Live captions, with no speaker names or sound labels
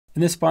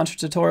In this sponsored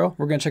tutorial,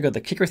 we're going to check out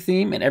the Kicker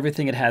theme and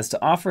everything it has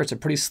to offer. It's a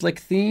pretty slick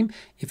theme.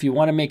 If you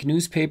want to make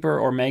newspaper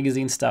or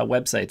magazine style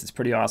websites, it's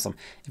pretty awesome.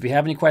 If you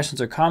have any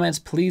questions or comments,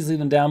 please leave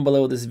them down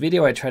below this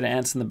video. I try to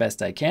answer them the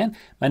best I can.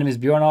 My name is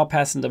Bjorn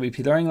Allpass in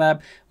WP Learning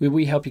Lab.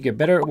 We help you get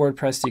better at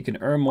WordPress so you can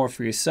earn more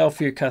for yourself,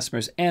 for your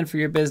customers, and for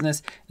your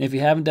business. And if you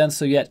haven't done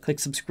so yet, click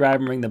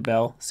subscribe and ring the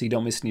bell so you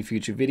don't miss any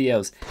future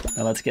videos.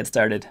 Now let's get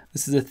started.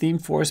 This is a theme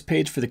forest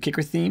page for the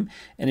Kicker theme.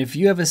 And if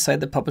you have a site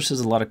that publishes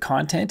a lot of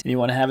content and you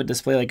want to have it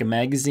display like a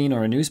magazine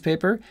or a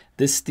newspaper,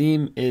 this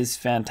theme is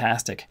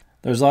fantastic.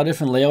 There's a lot of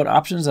different layout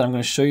options that I'm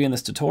going to show you in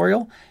this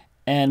tutorial.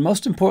 And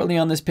most importantly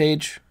on this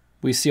page,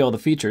 we see all the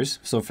features.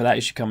 So for that,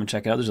 you should come and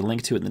check it out. There's a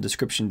link to it in the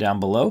description down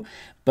below.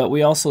 But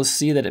we also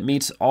see that it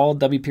meets all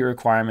WP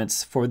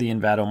requirements for the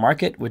Envato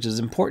market, which is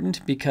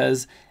important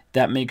because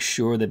that makes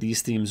sure that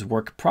these themes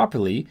work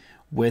properly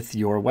with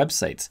your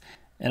websites.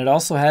 And it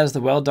also has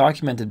the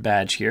well-documented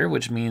badge here,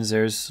 which means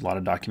there's a lot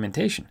of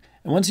documentation.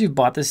 And once you've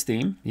bought this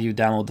theme, you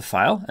download the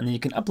file, and then you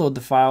can upload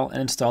the file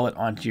and install it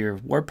onto your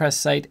WordPress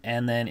site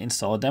and then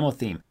install a demo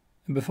theme.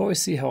 And before we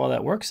see how all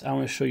that works, I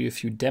want to show you a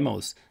few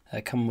demos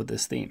that come with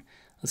this theme.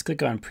 Let's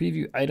click on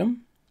Preview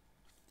Item.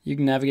 You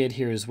can navigate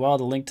here as well.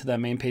 The link to that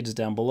main page is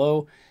down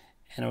below,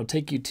 and it will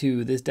take you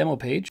to this demo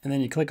page. And then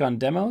you click on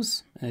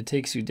Demos, and it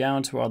takes you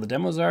down to where all the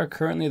demos are.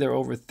 Currently, there are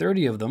over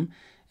 30 of them.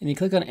 And you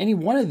click on any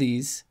one of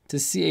these to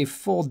see a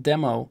full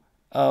demo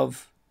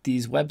of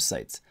these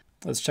websites.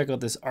 Let's check out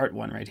this art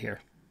one right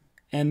here.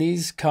 And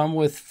these come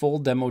with full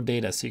demo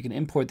data, so you can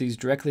import these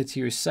directly to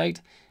your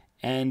site,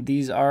 and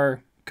these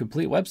are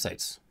complete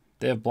websites.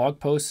 They have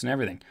blog posts and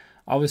everything.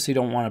 Obviously, you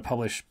don't want to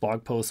publish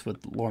blog posts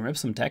with lorem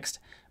ipsum text,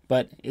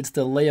 but it's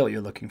the layout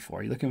you're looking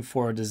for. You're looking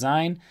for a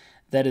design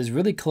that is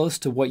really close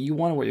to what you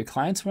want or what your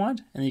clients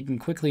want, and you can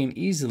quickly and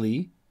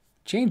easily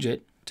change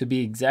it to be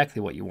exactly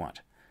what you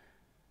want.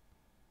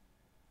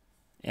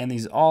 And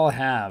these all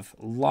have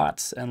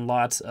lots and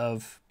lots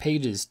of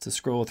pages to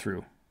scroll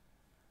through.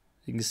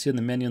 You can see in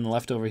the menu on the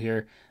left over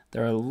here,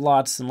 there are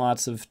lots and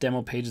lots of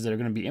demo pages that are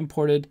going to be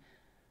imported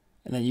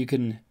and that you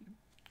can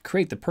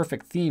create the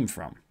perfect theme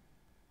from.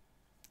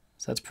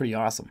 So that's pretty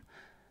awesome.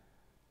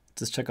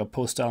 Let's check out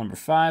post style number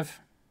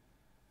 5.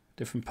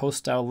 Different post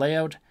style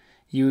layout.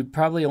 You would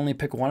probably only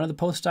pick one of the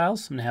post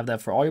styles and have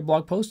that for all your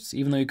blog posts,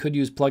 even though you could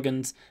use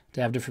plugins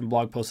to have different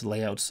blog post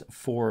layouts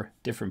for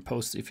different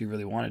posts if you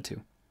really wanted to.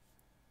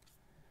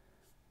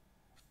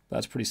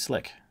 That's pretty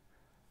slick.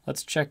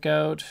 Let's check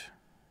out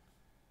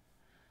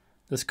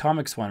this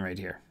comics one right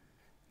here.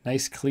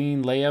 Nice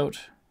clean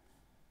layout.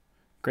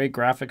 Great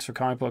graphics for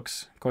comic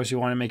books. Of course, you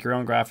want to make your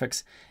own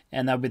graphics,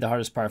 and that would be the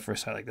hardest part for a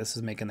site like this,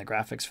 is making the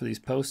graphics for these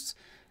posts.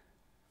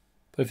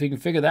 But if you can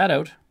figure that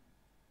out,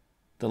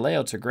 the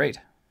layouts are great.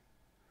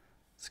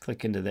 Let's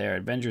click into there.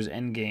 Avengers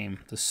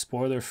Endgame, the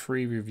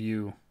spoiler-free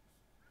review.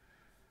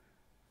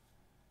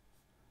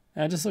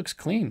 And it just looks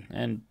clean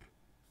and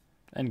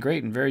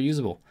great and very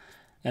usable.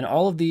 And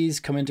all of these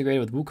come integrated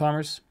with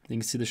WooCommerce. You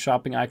can see the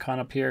shopping icon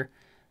up here.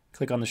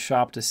 Click on the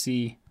shop to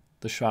see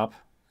the shop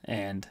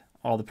and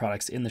all the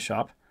products in the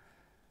shop.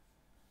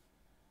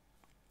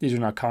 These are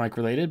not comic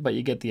related, but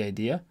you get the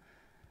idea.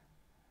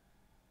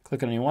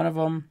 Click on any one of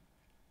them.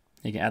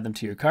 You can add them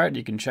to your cart.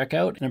 You can check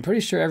out. And I'm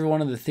pretty sure every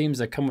one of the themes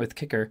that come with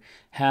Kicker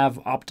have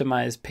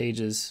optimized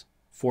pages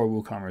for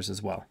WooCommerce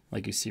as well,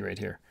 like you see right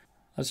here.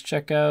 Let's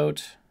check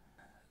out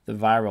the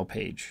viral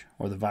page,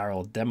 or the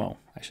viral demo,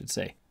 I should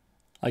say.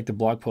 Like the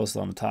blog post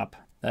on the top.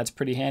 That's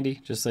pretty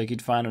handy, just like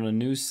you'd find on a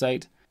news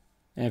site.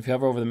 And if you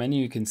hover over the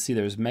menu, you can see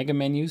there's mega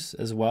menus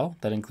as well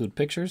that include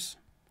pictures.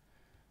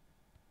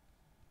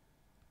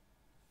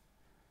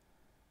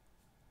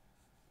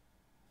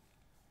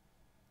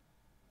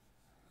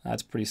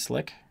 That's pretty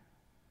slick.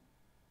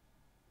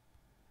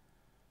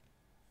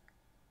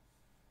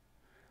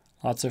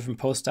 Lots of different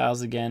post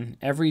styles again.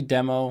 Every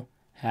demo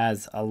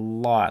has a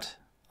lot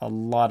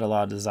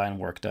of design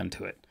work done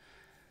to it.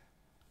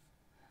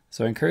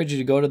 So I encourage you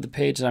to go to the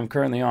page that I'm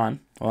currently on.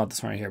 Well, not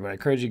this one right here, but I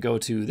encourage you to go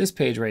to this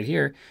page right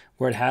here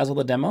where it has all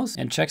the demos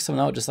and check some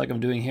out just like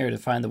I'm doing here to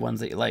find the ones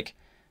that you like.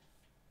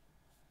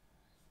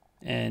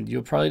 And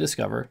you'll probably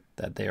discover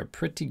that they are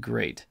pretty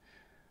great.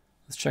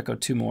 Let's check out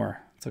 2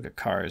 more. Let's look at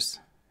cars.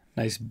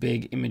 Nice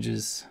big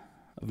images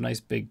of nice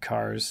big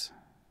cars.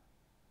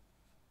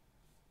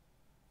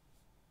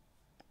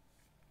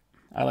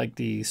 I like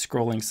the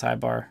scrolling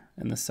sidebar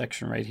in this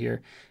section right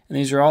here. And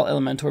these are all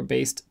Elementor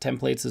based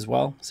templates as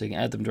well. So you can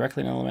add them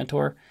directly in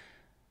Elementor,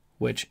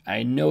 which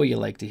I know you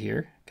like to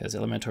hear because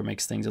Elementor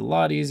makes things a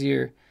lot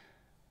easier.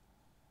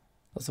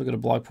 Let's look at a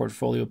blog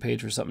portfolio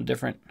page for something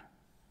different.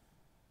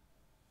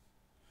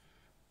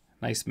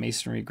 Nice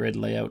masonry grid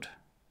layout.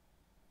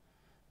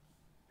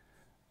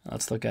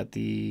 Let's look at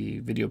the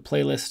video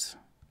playlist.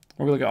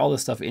 We're going to look at all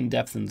this stuff in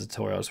depth in the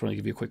tutorial. I just want to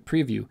give you a quick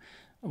preview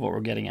of what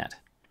we're getting at.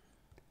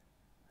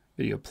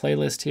 Video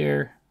playlist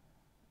here.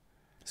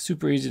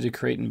 Super easy to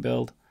create and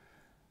build.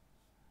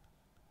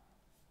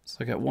 Let's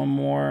look at one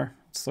more.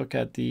 Let's look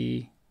at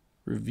the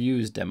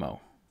reviews demo.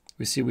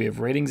 We see we have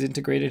ratings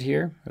integrated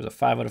here. There's a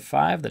 5 out of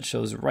 5 that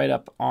shows right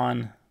up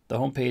on the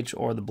homepage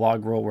or the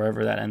blog roll,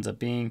 wherever that ends up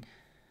being.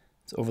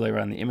 It's overlay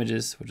around the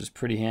images, which is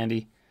pretty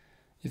handy.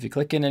 If you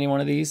click in any one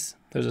of these,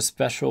 there's a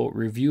special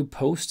review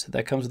post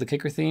that comes with the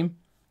Kicker theme,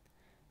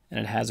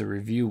 and it has a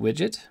review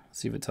widget. Let's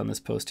see if it's on this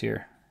post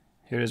here.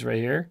 Here it is right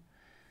here.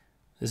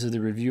 This is the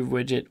review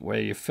widget where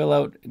you fill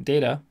out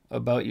data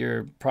about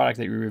your product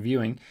that you're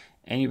reviewing,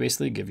 and you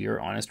basically give your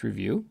honest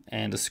review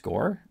and a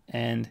score,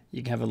 and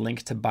you can have a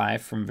link to buy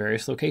from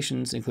various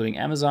locations, including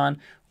Amazon,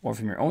 or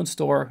from your own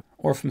store,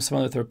 or from some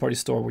other third-party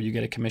store where you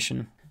get a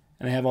commission.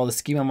 And they have all the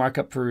schema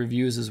markup for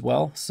reviews as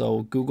well.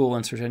 So Google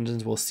and search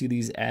engines will see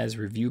these as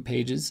review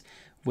pages,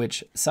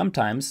 which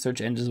sometimes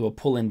search engines will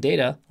pull in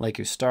data like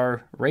your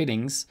star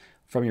ratings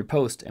from your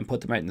post and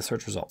put them right in the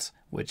search results,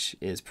 which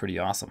is pretty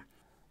awesome.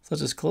 So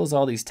let's just close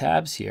all these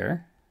tabs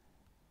here.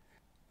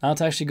 Now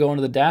let's actually go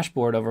into the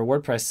dashboard of our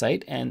WordPress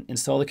site and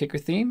install the Kicker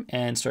theme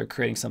and start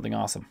creating something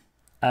awesome.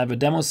 I have a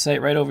demo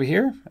site right over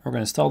here. We're going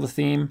to install the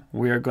theme.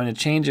 We are going to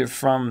change it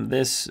from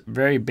this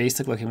very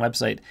basic looking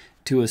website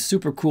to a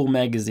super cool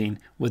magazine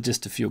with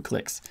just a few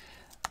clicks.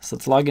 So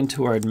let's log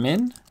into our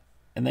admin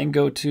and then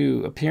go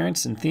to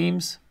Appearance and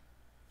Themes.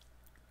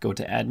 Go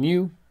to Add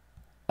New,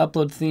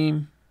 Upload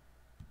Theme,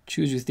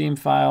 choose your theme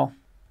file,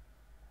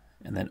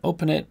 and then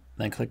open it.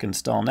 Then click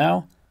Install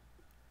Now,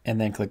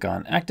 and then click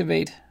on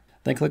Activate.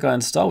 Then click on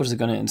Install, which is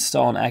going to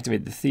install and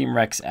activate the Theme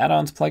Rex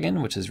add-ons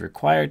plugin, which is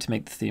required to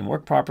make the theme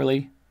work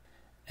properly.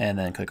 And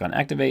then click on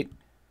Activate.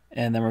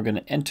 And then we're going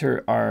to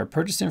enter our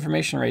purchase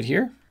information right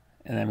here.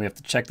 And then we have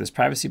to check this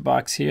privacy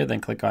box here, then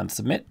click on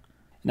Submit.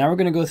 Now we're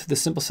going to go through the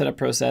simple setup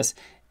process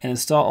and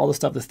install all the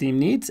stuff the theme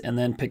needs, and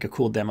then pick a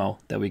cool demo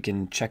that we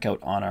can check out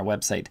on our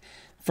website.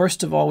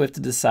 First of all, we have to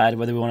decide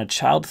whether we want a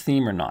child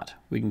theme or not.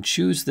 We can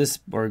choose this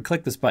or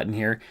click this button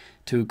here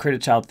to create a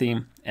child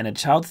theme. And a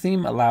child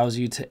theme allows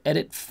you to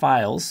edit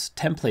files,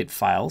 template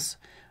files,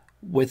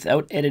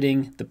 without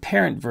editing the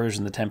parent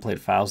version of the template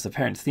files, the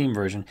parent theme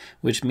version,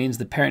 which means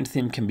the parent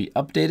theme can be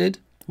updated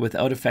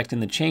without affecting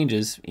the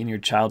changes in your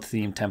child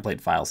theme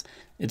template files.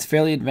 It's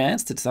fairly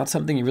advanced. It's not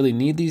something you really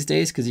need these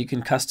days because you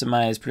can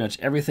customize pretty much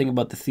everything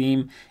about the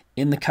theme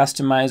in the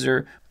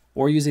customizer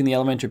or using the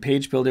Elementor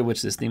page builder,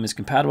 which this theme is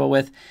compatible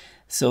with.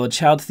 So a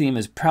child theme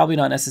is probably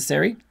not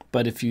necessary,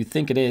 but if you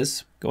think it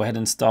is, go ahead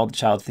and install the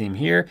child theme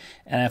here.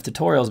 And I have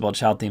tutorials about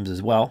child themes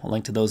as well. I'll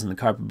link to those in the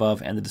card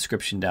above and the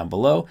description down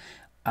below.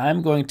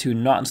 I'm going to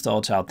not install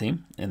a child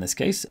theme in this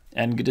case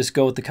and just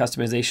go with the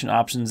customization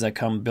options that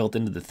come built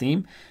into the theme.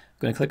 I'm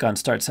going to click on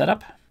Start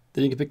Setup.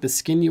 Then you can pick the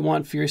skin you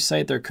want for your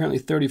site. There are currently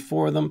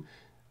 34 of them.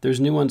 There's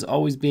new ones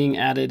always being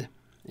added.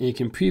 And you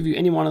can preview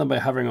any one of them by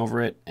hovering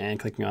over it and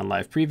clicking on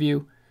Live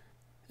Preview.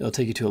 It'll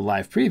take you to a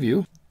live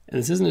preview. And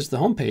this isn't just the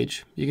home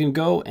page. You can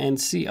go and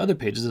see other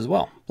pages as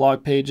well.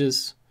 Blog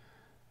pages,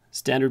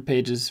 standard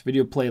pages,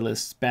 video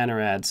playlists,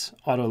 banner ads,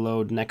 auto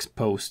load, next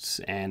posts,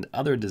 and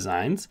other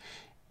designs.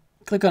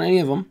 Click on any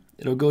of them.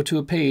 It'll go to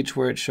a page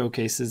where it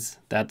showcases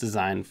that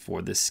design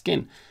for this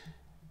skin.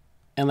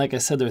 And like I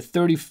said, there are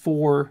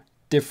 34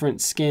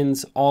 different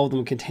skins, all of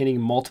them containing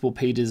multiple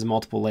pages,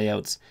 multiple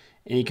layouts.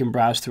 And you can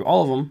browse through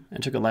all of them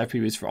and check out live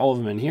previews for all of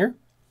them in here.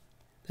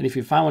 Then if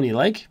you find one you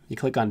like, you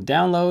click on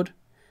Download.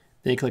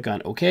 Then you click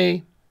on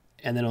OK,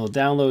 and then it'll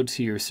download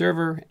to your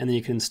server, and then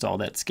you can install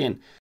that skin.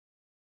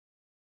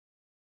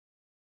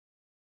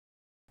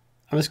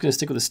 I'm just going to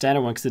stick with the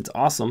standard one because it's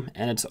awesome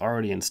and it's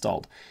already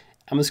installed.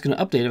 I'm just going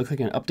to update it by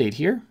clicking on Update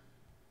here.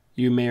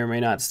 You may or may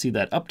not see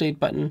that update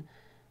button,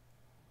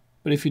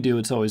 but if you do,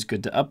 it's always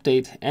good to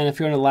update. And if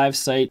you're on a live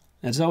site,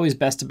 it's always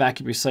best to back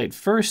up your site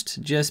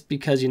first, just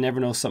because you never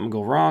know something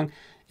will go wrong.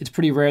 It's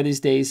pretty rare these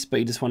days, but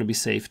you just want to be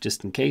safe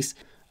just in case.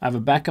 I have a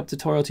backup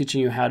tutorial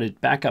teaching you how to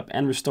back up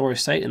and restore a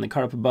site in the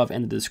card up above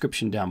and the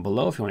description down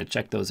below if you want to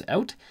check those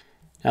out.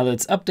 Now that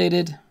it's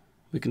updated,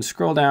 we can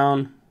scroll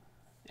down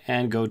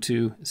and go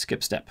to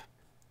Skip Step.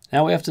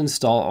 Now we have to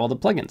install all the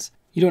plugins.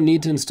 You don't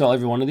need to install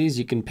every one of these.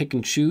 You can pick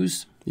and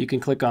choose. You can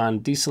click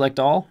on Deselect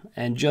All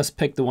and just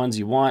pick the ones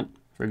you want.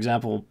 For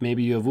example,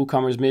 maybe you have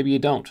WooCommerce, maybe you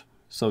don't.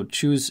 So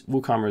choose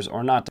WooCommerce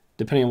or not,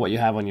 depending on what you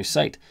have on your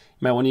site.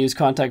 You might want to use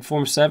Contact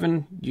Form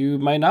 7. You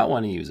might not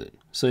want to use it.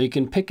 So you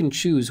can pick and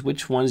choose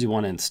which ones you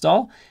want to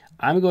install.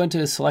 I'm going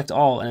to select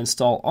all and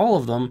install all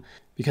of them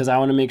because I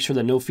want to make sure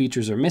that no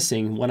features are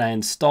missing when I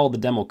install the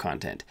demo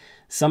content.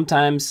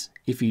 Sometimes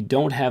if you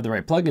don't have the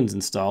right plugins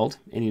installed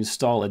and you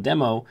install a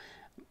demo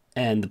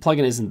and the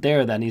plugin isn't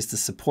there that needs to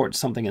support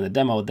something in the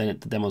demo, then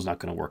the demo is not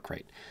going to work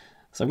right.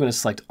 So I'm going to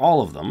select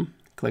all of them,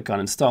 click on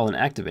Install and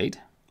Activate,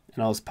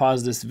 and I'll just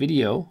pause this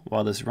video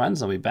while this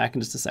runs. I'll be back in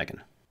just a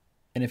second.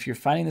 And if you're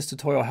finding this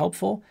tutorial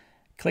helpful,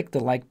 click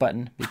the like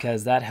button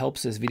because that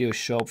helps this video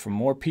show up for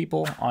more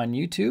people on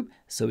YouTube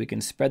so we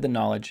can spread the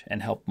knowledge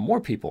and help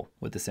more people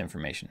with this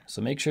information.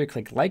 So make sure to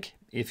click like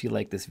if you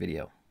like this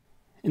video.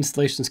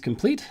 Installation is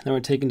complete. Then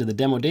we're taken to the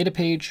demo data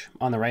page.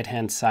 On the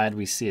right-hand side,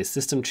 we see a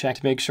system check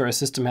to make sure our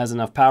system has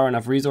enough power,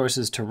 enough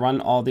resources to run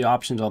all the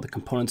options, all the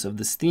components of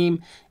this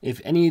theme.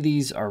 If any of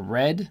these are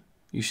red,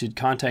 you should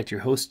contact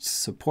your host's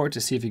support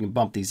to see if you can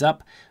bump these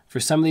up. For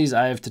some of these,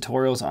 I have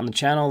tutorials on the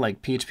channel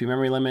like PHP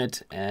memory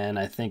limit and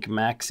I think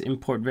max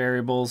import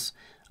variables.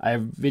 I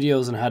have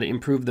videos on how to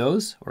improve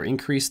those or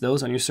increase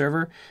those on your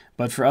server.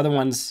 But for other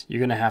ones,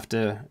 you're going to have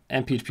to,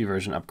 and PHP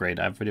version upgrade,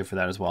 I have a video for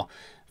that as well.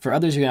 For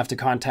others, you're going to have to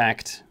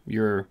contact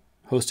your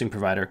hosting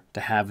provider to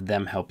have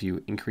them help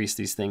you increase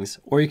these things.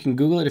 Or you can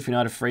Google it if you're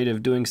not afraid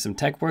of doing some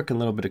tech work, a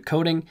little bit of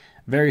coding.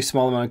 Very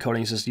small amount of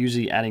coding, it's just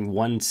usually adding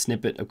one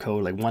snippet of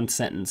code, like one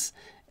sentence,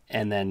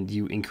 and then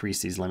you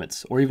increase these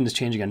limits. Or even just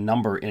changing a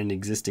number in an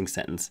existing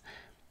sentence.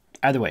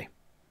 Either way,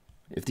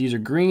 if these are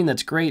green,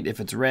 that's great.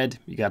 If it's red,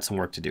 you got some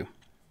work to do.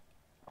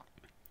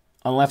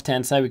 On the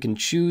left-hand side, we can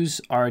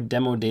choose our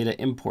demo data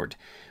import.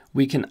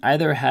 We can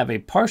either have a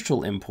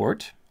partial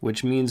import,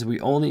 which means we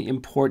only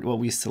import what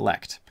we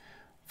select.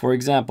 For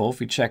example,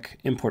 if we check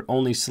import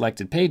only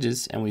selected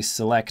pages and we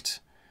select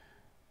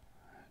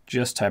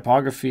just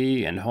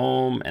typography and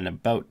home and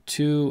about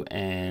to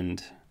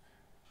and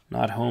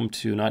not home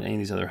to, not any of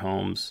these other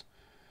homes,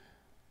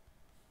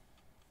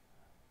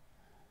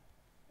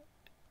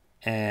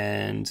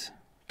 and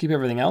keep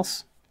everything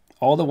else,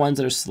 all the ones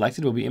that are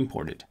selected will be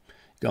imported.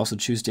 You can also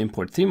choose to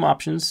import theme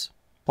options,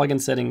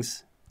 plugin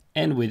settings,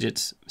 and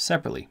widgets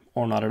separately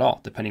or not at all,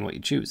 depending on what you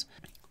choose.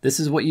 This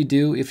is what you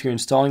do if you're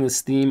installing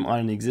this theme on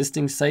an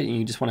existing site and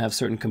you just want to have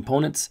certain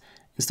components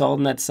installed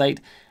on that site.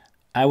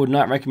 I would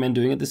not recommend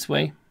doing it this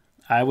way.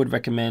 I would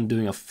recommend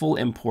doing a full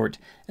import,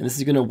 and this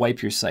is going to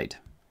wipe your site.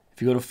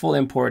 If you go to full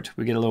import,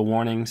 we get a little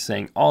warning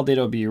saying all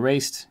data will be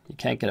erased. You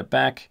can't get it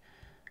back.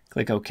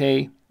 Click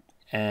OK,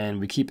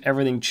 and we keep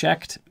everything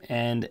checked,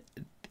 and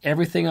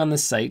everything on the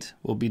site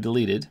will be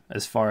deleted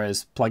as far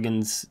as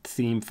plugins,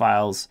 theme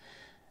files,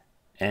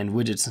 and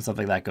widgets and stuff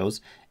like that goes.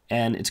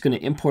 And it's going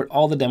to import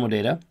all the demo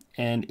data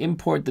and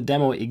import the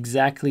demo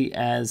exactly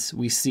as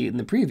we see it in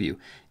the preview.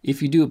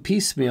 If you do a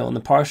piecemeal in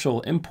the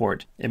partial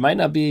import, it might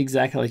not be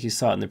exactly like you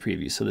saw it in the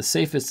preview. So the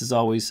safest is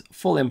always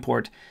full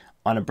import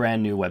on a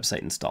brand new website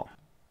install.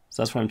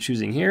 So that's what I'm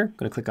choosing here. I'm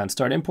going to click on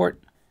Start Import.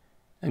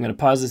 I'm going to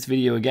pause this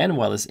video again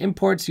while this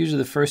imports.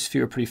 Usually the first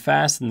few are pretty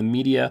fast, and the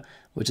media,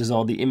 which is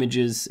all the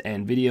images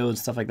and videos and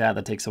stuff like that,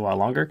 that takes a while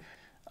longer.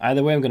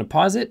 Either way, I'm going to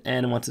pause it,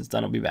 and once it's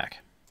done, I'll be back.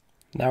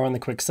 Now we're on the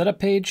quick setup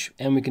page,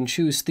 and we can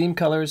choose theme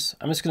colors.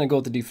 I'm just going to go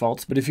with the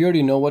defaults, but if you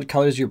already know what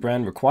colors your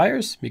brand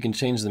requires, you can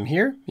change them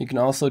here. You can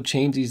also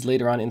change these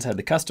later on inside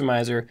the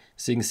customizer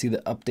so you can see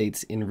the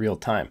updates in real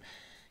time.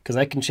 Because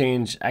I can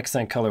change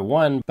accent color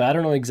 1, but I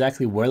don't know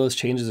exactly where those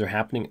changes are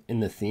happening in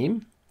the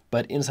theme,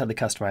 but inside the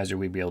customizer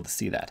we'd be able to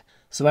see that.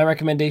 So my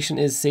recommendation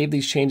is save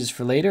these changes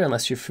for later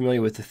unless you're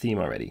familiar with the theme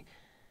already.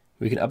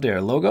 We can update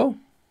our logo.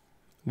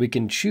 We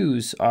can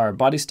choose our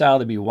body style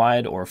to be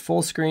wide or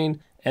full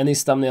screen. And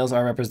these thumbnails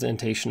are a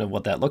representation of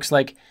what that looks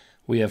like.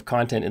 We have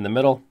content in the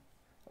middle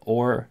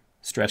or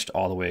stretched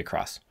all the way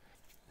across.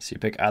 So you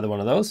pick either one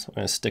of those. I'm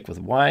going to stick with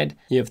wide.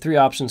 You have 3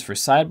 options for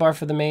sidebar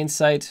for the main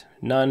site,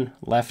 none,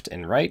 left,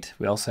 and right.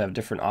 We also have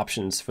different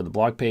options for the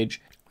blog page.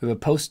 We have a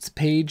posts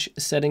page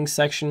settings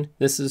section.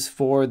 This is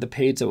for the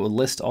page that will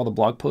list all the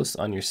blog posts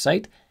on your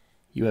site.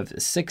 You have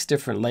 6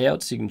 different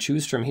layouts you can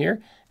choose from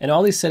here. And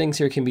all these settings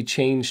here can be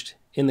changed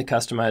in the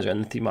customizer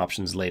and the theme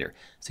options later.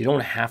 So you don't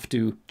have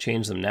to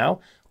change them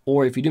now,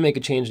 or if you do make a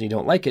change and you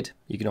don't like it,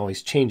 you can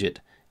always change it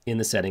in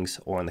the settings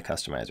or in the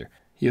customizer.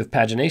 You have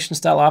pagination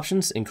style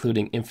options,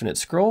 including infinite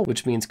scroll,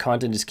 which means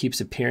content just keeps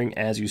appearing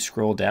as you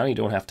scroll down. You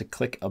don't have to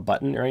click a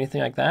button or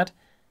anything like that.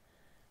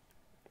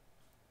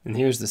 And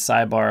here's the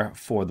sidebar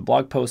for the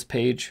blog post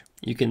page.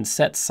 You can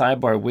set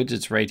sidebar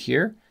widgets right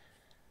here.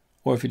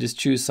 Or if you just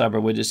choose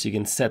sidebar widgets, you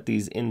can set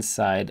these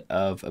inside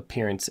of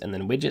appearance and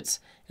then widgets,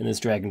 and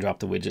just drag and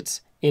drop the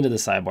widgets into the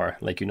sidebar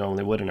like you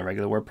normally would in a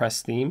regular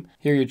WordPress theme.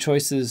 Here are your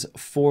choices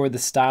for the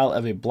style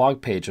of a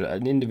blog page, or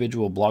an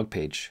individual blog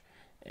page.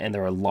 And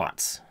there are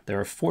lots. There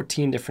are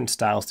 14 different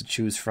styles to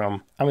choose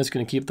from. I'm just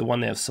going to keep the one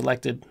they have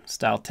selected,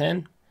 style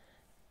 10,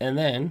 and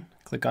then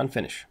click on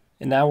finish.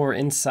 And now we're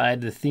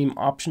inside the theme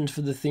options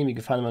for the theme. You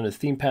can find them under the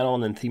theme panel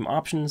and then theme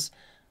options.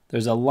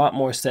 There's a lot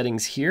more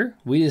settings here.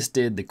 We just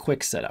did the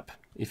quick setup.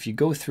 If you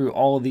go through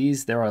all of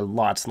these, there are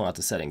lots and lots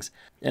of settings.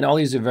 And all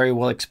these are very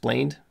well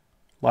explained.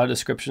 A lot of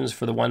descriptions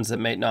for the ones that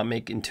might not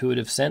make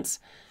intuitive sense.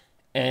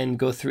 And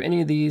go through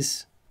any of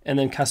these and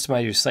then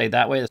customize your site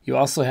that way. You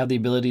also have the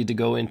ability to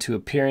go into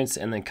appearance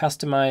and then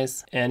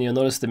customize. And you'll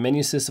notice the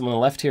menu system on the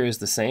left here is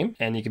the same.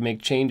 And you can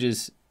make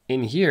changes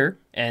in here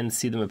and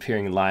see them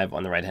appearing live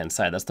on the right hand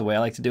side. That's the way I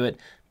like to do it,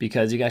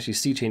 because you can actually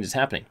see changes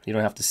happening. You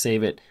don't have to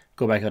save it,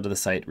 go back out to the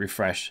site,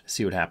 refresh,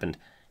 see what happened.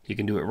 You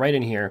can do it right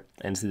in here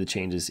and see the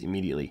changes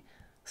immediately.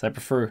 So I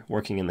prefer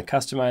working in the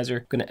customizer.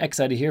 I'm going to X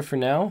out of here for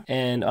now.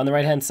 And on the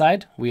right hand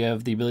side, we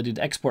have the ability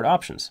to export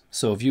options.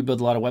 So if you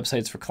build a lot of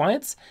websites for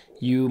clients,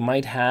 you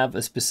might have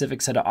a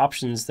specific set of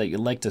options that you'd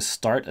like to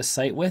start a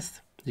site with.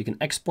 You can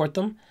export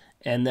them.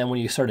 And then when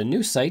you start a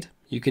new site,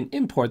 you can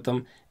import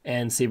them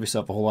and save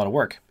yourself a whole lot of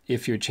work.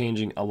 if you're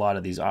changing a lot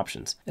of these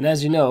options. And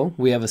as you know,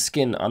 we have a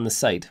skin on the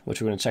site,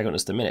 which we're going to check out in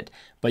just a minute,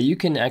 but you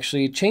can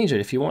actually change it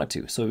if you want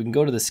to. So we can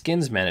go to the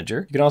skins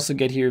manager. You can also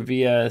get here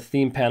via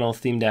theme panel,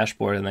 theme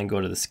dashboard, and then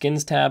go to the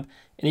skins tab,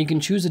 and you can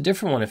choose a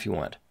different one if you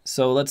want.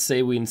 So let's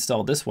say we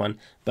installed this one,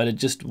 but it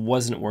just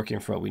wasn't working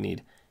for what we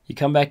need. You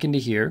come back into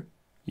here,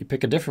 you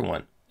pick a different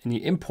one, and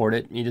you import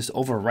it, and you just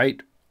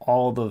overwrite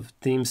all the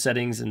theme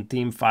settings and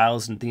theme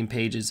files and theme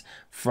pages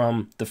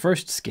from the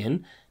first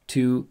skin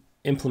to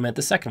implement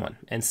the second one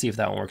and see if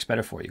that one works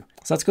better for you.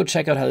 So let's go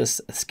check out how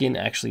this skin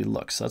actually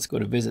looks. So let's go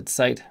to visit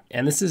site,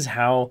 and this is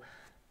how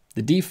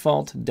the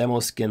default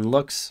demo skin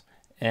looks,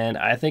 and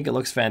I think it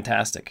looks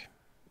fantastic.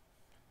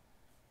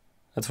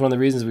 That's one of the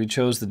reasons we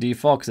chose the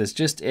default, because it's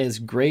just as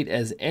great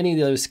as any of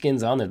the other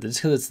skins on there. Just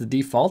because it's the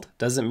default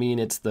doesn't mean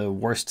it's the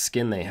worst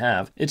skin they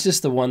have. It's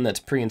just the one that's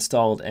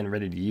pre-installed and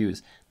ready to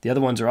use. The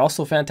other ones are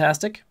also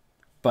fantastic,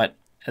 but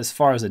as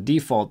far as a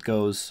default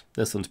goes,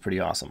 this one's pretty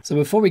awesome. So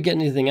before we get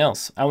anything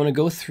else, I want to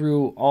go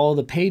through all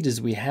the pages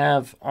we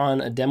have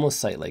on a demo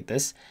site like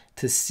this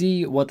to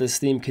see what this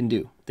theme can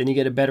do. Then you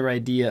get a better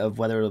idea of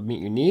whether it'll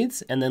meet your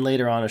needs, and then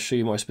later on I'll show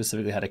you more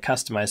specifically how to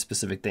customize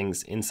specific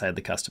things inside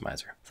the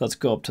customizer. So let's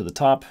go up to the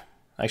top.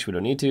 Actually, we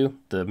don't need to.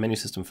 The menu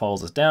system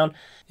follows us down.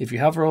 If you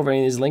hover over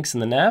any of these links in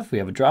the nav, we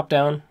have a drop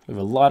down. We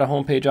have a lot of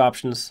homepage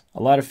options,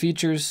 a lot of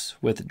features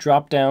with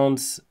drop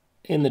downs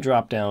in the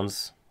drop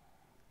downs,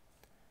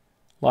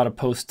 a lot of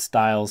post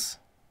styles.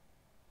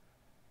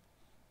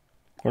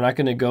 We're not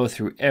going to go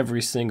through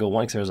every single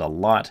one because there's a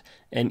lot,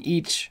 and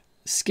each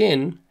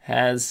skin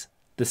has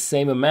the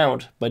same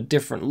amount but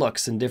different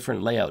looks and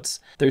different layouts.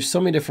 There's so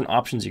many different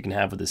options you can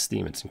have with this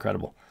theme. It's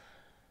incredible.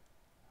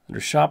 Under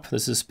shop,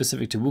 this is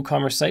specific to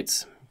WooCommerce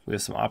sites. We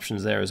have some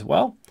options there as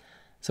well.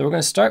 So we're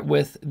going to start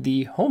with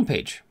the home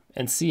page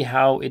and see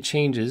how it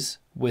changes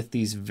with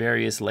these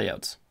various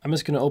layouts. I'm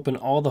just going to open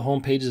all the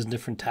home pages in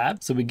different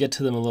tabs so we get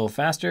to them a little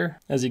faster.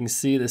 As you can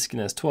see, this skin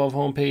has 12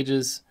 home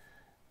pages.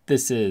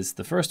 This is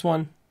the first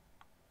one.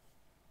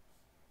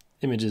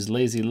 Images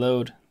lazy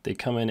load. They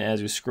come in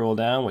as you scroll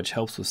down, which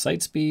helps with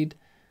site speed.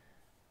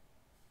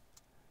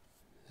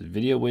 There's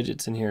video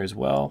widgets in here as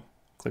well.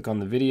 Click on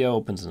the video,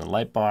 opens in a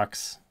light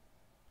box.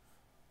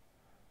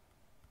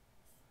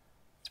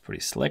 It's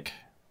pretty slick.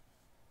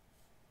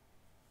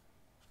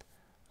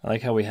 I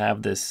like how we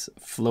have this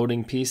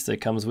floating piece that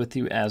comes with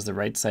you as the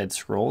right side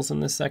scrolls in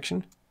this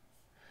section.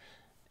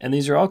 And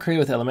these are all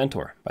created with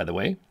Elementor, by the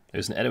way.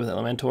 There's an edit with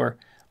Elementor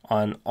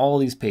on all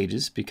these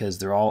pages because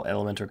they're all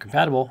Elementor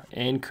compatible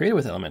and created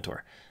with Elementor.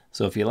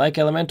 So if you like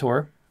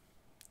Elementor,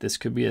 this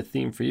could be a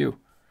theme for you.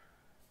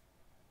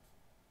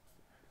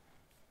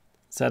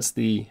 So that's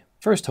the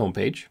first home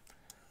page.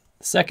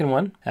 The second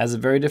one has a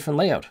very different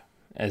layout.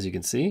 As you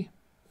can see,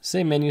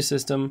 same menu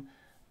system,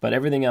 but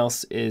everything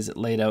else is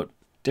laid out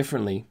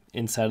differently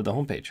inside of the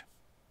home page.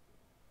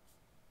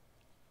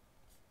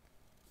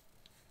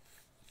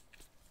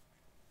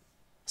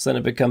 So then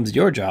it becomes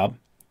your job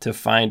to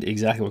find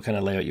exactly what kind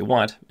of layout you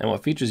want and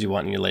what features you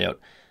want in your layout.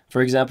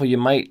 For example, you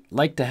might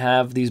like to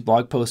have these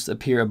blog posts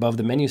appear above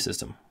the menu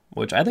system,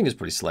 which I think is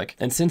pretty slick.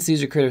 And since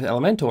these are created with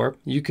Elementor,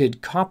 you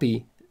could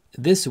copy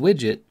this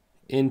widget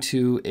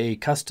into a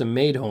custom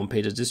made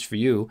homepage just for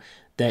you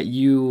that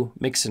you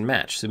mix and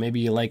match. So maybe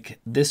you like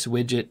this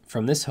widget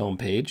from this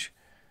homepage,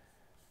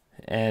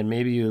 and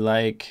maybe you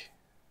like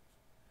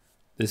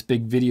this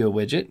big video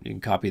widget. You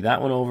can copy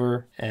that one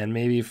over, and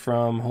maybe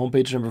from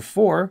homepage number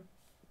 4,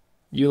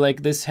 you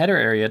like this header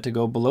area to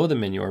go below the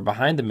menu or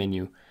behind the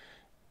menu.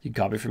 You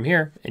can copy from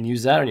here and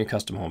use that on your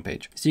custom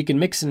homepage. So you can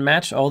mix and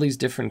match all these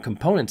different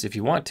components if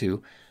you want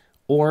to,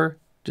 or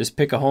just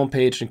pick a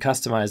homepage and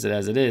customize it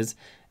as it is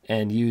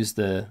and use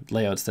the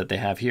layouts that they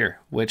have here,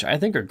 which I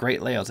think are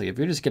great layouts. Like if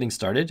you're just getting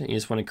started and you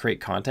just want to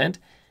create content,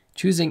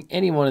 choosing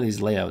any one of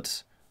these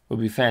layouts would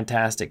be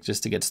fantastic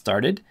just to get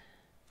started,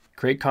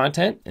 create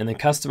content, and then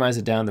customize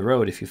it down the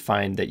road if you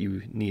find that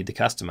you need to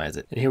customize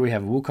it. And here we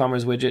have a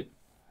WooCommerce widget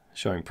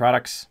showing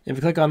products. If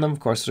you click on them, of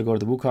course, it'll go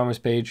to the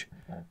WooCommerce page.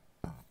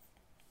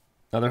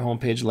 Another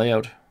homepage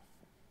layout.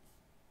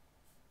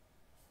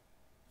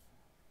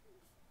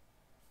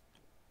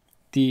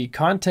 The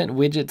content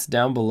widgets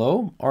down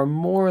below are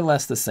more or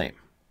less the same.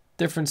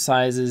 Different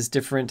sizes,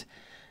 different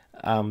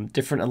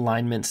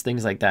alignments,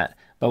 things like that.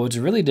 But what's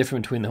really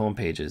different between the home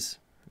pages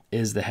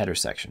is the header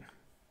section.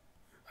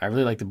 I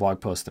really like the blog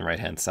post on the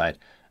right-hand side.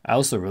 I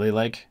also really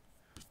like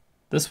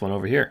this one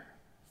over here,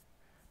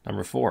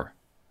 number 4.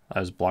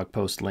 There's blog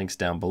post links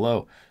down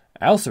below.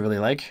 I also really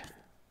like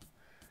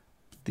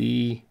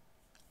the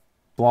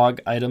blog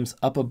items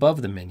up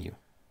above the menu.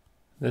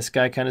 This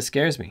guy kind of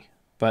scares me,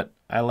 but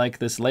I like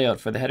this layout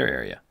for the header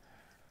area.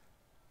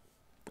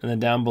 And then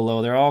down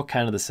below, they're all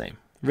kind of the same.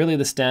 Really,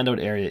 the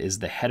standout area is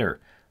the header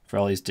for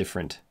all these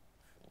different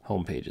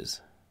home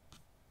pages.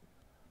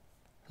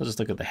 So just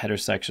look at the header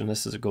section.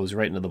 This goes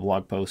right into the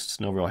blog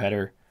posts, no real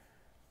header.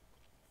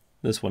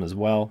 This one as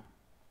well.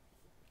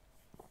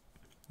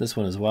 This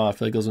one as well. I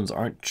feel like those ones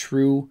aren't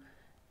true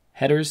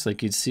headers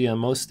like you'd see on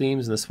most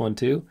themes. This one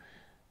too.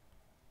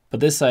 But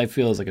this I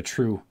feel is like a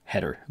true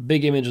header.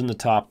 Big image on the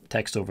top,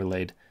 text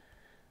overlaid.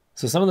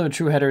 So some of them are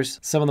true headers.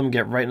 Some of them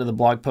get right into the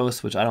blog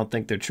post, which I don't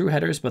think they're true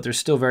headers, but they're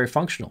still very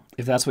functional.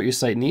 If that's what your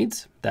site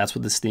needs, that's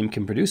what this theme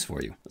can produce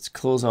for you. Let's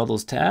close all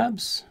those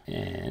tabs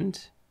and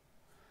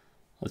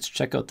let's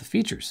check out the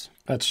features.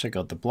 Let's check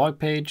out the blog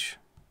page,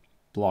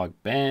 blog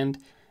band,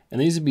 and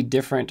these would be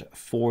different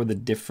for the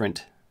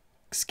different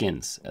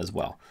skins as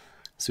well.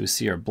 So we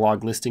see our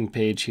blog listing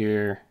page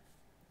here.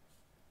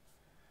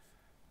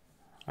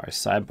 Our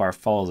sidebar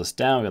follows us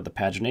down. We got the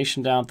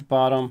pagination down at the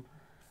bottom.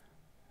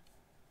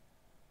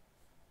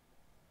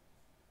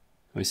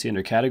 We see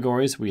under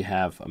categories, we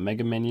have a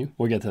mega menu.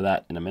 We'll get to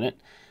that in a minute.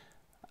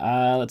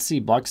 Let's see,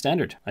 blog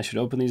standard. I should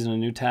open these in a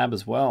new tab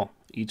as well,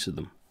 each of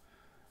them.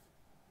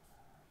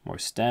 More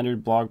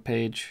standard blog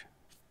page.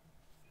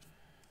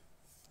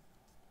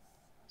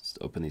 Let's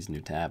open these new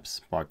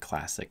tabs. Blog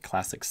classic,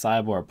 classic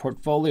sidebar,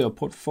 portfolio,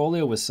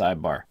 portfolio with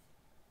sidebar.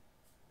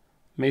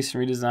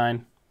 Masonry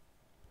design.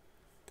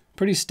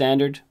 Pretty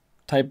standard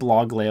type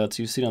blog layouts.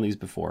 You've seen on these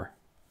before.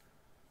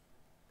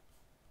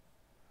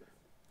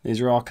 These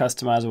are all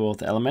customizable with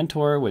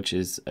Elementor, which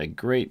is a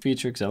great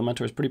feature because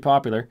Elementor is pretty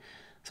popular.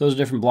 So those are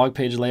different blog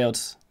page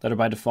layouts that are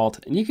by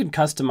default, and you can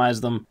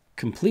customize them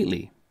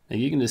completely. Like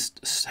you can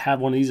just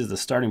have one of these as the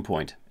starting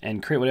point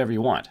and create whatever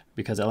you want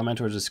because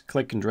Elementor is just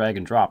click and drag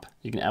and drop.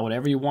 You can add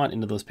whatever you want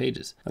into those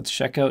pages. Let's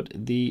check out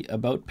the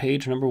About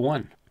page number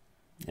 1.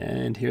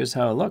 And here's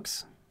how it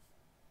looks.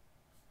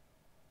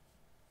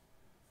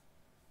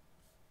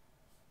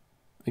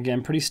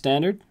 Again, pretty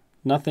standard.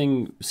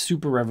 Nothing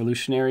super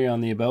revolutionary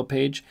on the About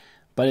page,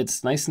 but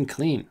it's nice and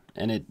clean,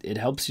 and it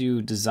helps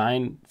you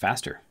design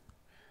faster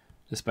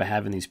just by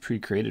having these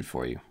pre-created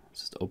for you.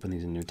 Let's just open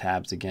these in new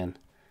tabs again.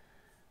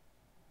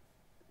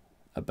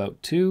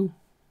 About to.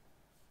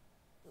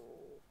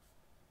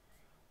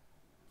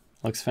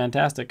 Looks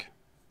fantastic.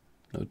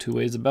 No two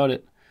ways about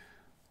it.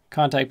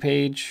 Contact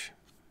page.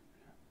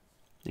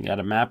 You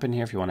got a map in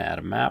here if you want to add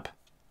a map.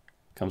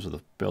 Comes with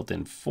a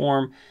built-in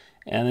form.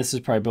 And this is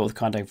probably built with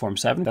Contact Form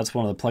 7. That's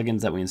one of the plugins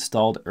that we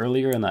installed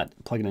earlier in that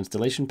plugin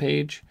installation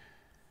page.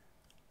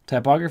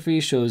 Typography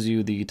shows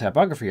you the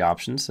typography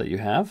options that you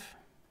have.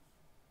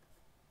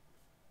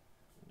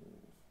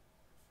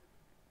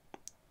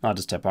 Not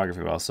just typography,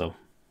 but also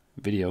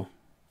video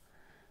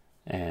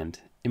and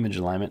image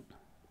alignment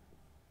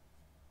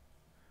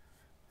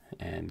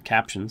and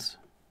captions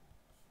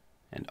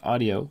and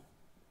audio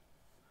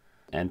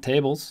and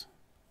tables.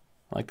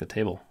 I like the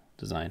table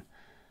design.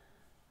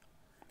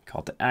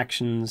 Call to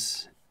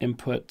actions,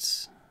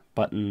 inputs,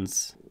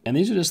 buttons, and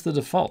these are just the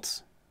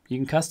defaults. You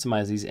can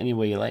customize these any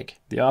way you like.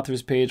 The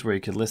authors page where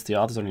you could list the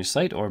authors on your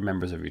site or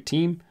members of your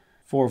team.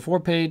 404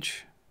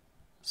 page,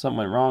 something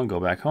went wrong, go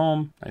back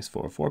home. Nice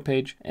 404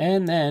 page.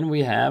 And then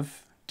we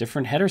have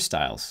different header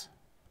styles.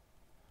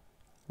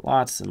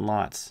 Lots and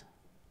lots.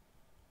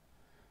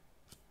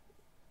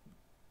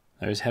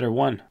 There's header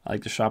 1. I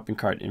like the shopping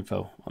cart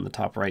info on the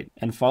top right.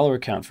 And follower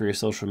count for your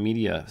social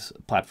media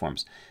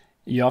platforms.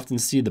 You often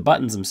see the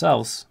buttons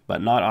themselves,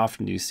 but not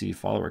often do you see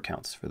follower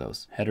counts for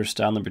those. Header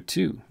style number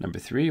 2. Number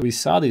 3, we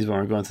saw these when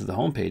we were going through the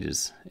home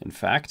pages. In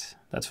fact,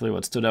 that's really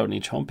what stood out in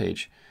each home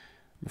page.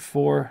 Number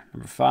 4,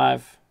 number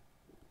 5,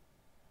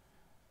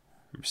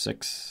 number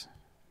 6,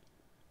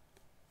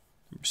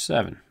 number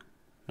 7,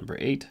 number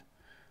 8,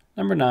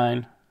 number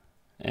 9,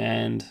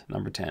 and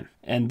number 10.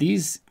 And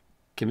these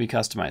can be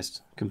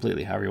customized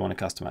completely, however you want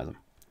to customize them.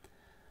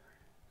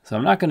 So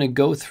I'm not going to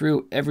go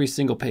through every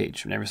single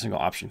page and every single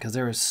option because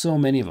there are so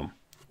many of them.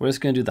 We're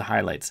just going to do the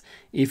highlights.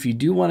 If you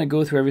do want to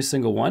go through every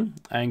single one,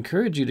 I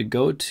encourage you to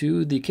go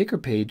to the Kicker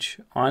page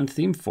on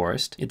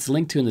ThemeForest. It's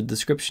linked to in the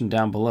description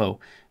down below.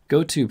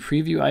 Go to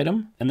Preview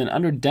Item, and then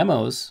under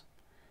Demos,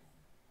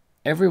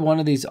 every one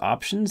of these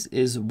options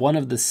is one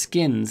of the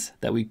skins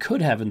that we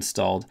could have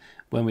installed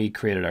when we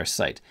created our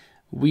site.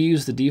 We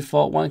use the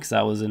default one because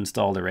that was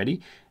installed already.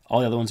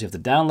 All the other ones you have to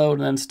download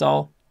and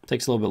install. It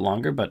takes a little bit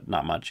longer, but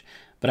not much.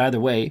 But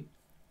either way,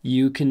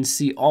 you can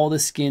see all the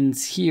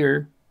skins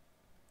here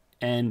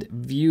and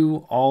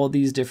view all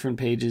these different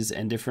pages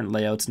and different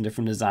layouts and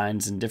different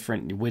designs and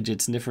different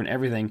widgets and different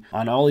everything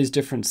on all these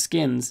different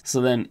skins.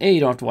 So then A,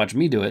 you don't have to watch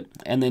me do it.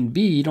 And then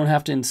B, you don't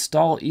have to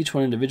install each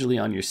one individually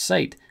on your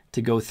site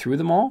to go through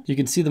them all. You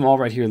can see them all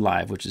right here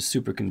live, which is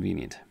super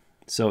convenient.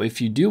 So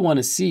if you do want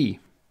to see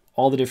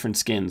all the different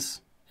skins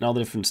and all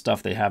the different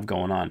stuff they have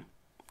going on,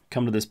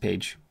 come to this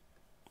page,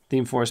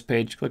 ThemeForest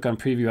page, click on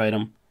Preview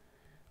Item,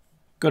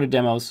 go to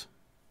Demos,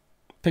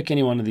 pick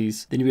any one of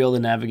these, then you'll be able to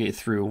navigate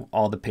through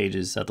all the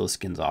pages that those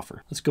skins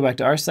offer. Let's go back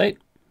to our site.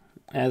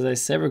 As I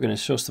said, we're going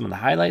to show some of the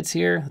highlights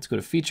here. Let's go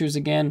to Features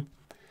again.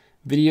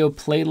 Video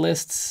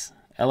playlists.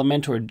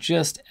 Elementor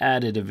just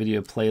added a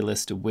video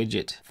playlist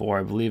widget for,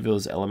 I believe it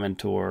was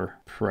Elementor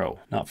Pro,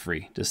 not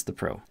free, just the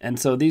Pro. And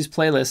so these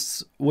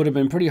playlists would have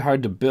been pretty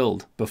hard to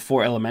build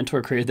before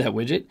Elementor created that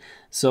widget.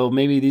 So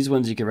maybe these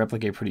ones you can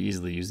replicate pretty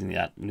easily using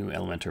that new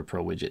Elementor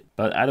Pro widget.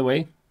 But either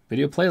way,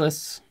 video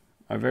playlists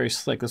are very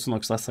slick. This one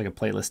looks less like a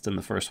playlist than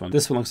the first one.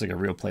 This one looks like a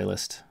real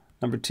playlist.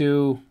 Number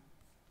 2,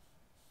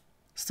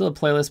 Still a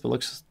playlist, but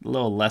looks a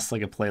little less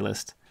like a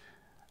playlist.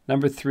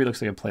 Number 3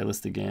 looks like a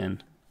playlist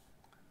again.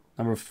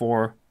 Number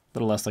 4, a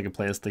little less like a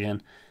playlist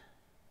again.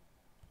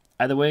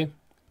 Either way,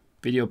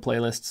 video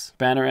playlists,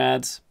 banner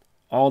ads,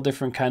 all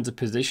different kinds of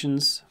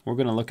positions. We're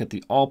going to look at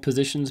the all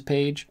positions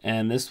page,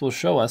 and this will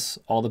show us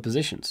all the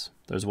positions.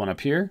 There's one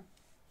up here,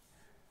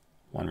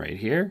 one right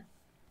here.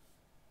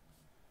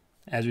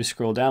 As we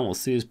scroll down, we'll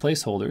see these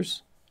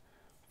placeholders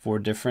for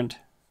different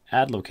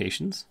ad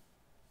locations.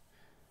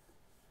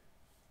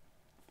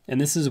 And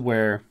this is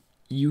where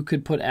you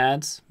could put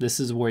ads. This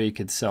is where you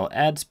could sell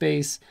ad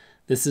space.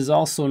 This is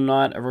also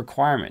not a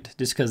requirement.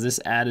 Just because this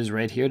ad is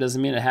right here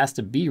doesn't mean it has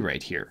to be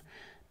right here.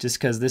 Just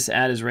because this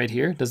ad is right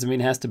here doesn't mean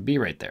it has to be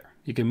right there.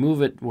 You can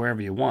move it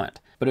wherever you want.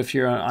 But if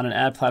you're on an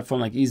ad platform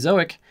like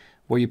Ezoic,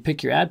 where you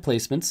pick your ad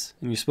placements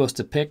and you're supposed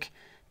to pick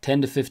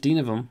 10 to 15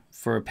 of them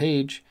for a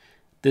page,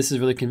 this is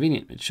really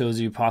convenient. It shows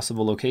you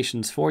possible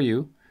locations for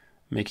you,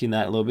 making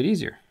that a little bit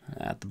easier.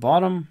 At the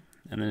bottom,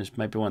 and then there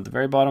might be one at the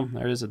very bottom.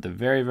 There it is at the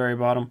very, very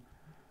bottom.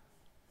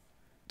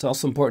 It's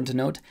also important to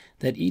note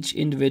that each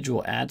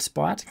individual ad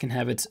spot can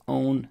have its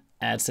own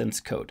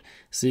AdSense code.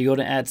 So you go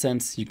to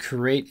AdSense, you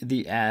create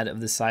the ad of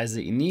the size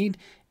that you need,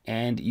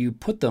 and you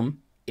put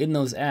them in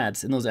those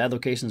ads, in those ad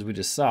locations we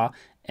just saw,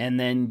 and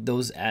then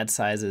those ad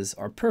sizes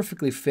are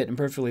perfectly fit and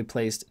perfectly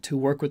placed to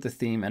work with the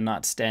theme and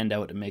not stand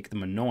out and make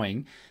them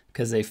annoying,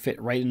 because they fit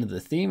right into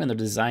the theme and they're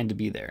designed to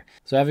be there.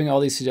 So having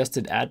all these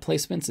suggested ad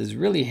placements is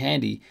really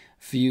handy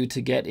for you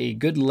to get a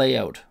good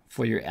layout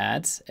for your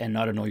ads and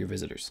not annoy your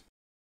visitors.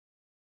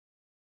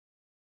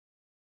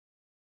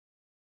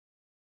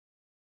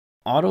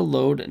 Auto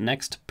load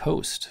next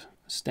post,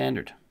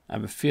 standard. I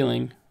have a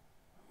feeling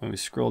when we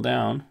scroll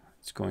down,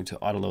 it's going to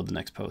auto load the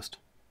next post.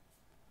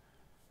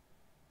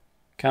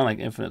 Kind of like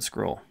infinite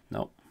scroll.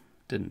 Nope,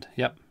 didn't.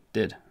 Yep,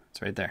 did.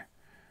 It's right there.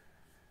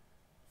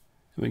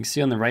 We can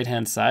see on the right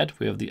hand side,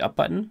 we have the up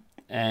button,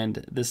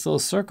 and this little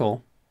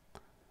circle,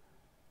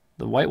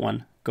 the white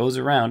one, goes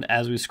around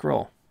as we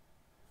scroll.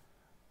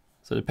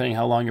 So depending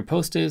how long your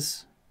post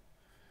is,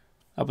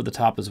 up at the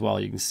top as well,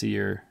 you can see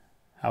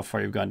how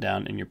far you've gone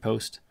down in your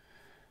post.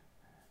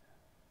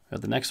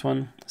 Got the next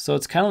one. So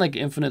it's kind of like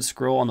infinite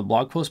scroll on the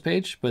blog post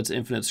page, but it's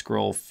infinite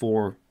scroll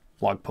for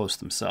blog posts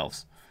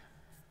themselves.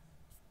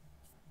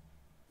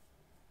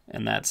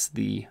 And that's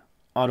the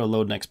auto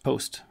load next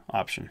post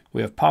option.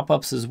 We have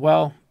pop-ups as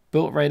well,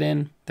 built right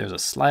in. There's a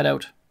slide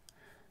out.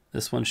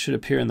 This one should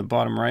appear in the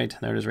bottom right.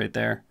 There it is right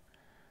there.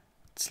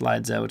 It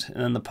slides out,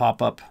 and then the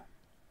pop-up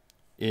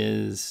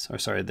is, or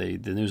sorry, the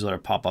newsletter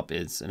pop-up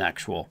is an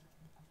actual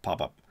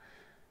pop-up.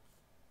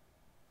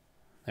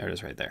 There it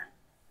is right there.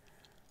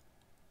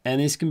 And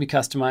these can be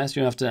customized. You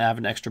don't have to have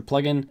an extra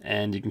plugin,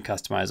 and you can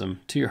customize them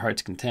to your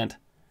heart's content.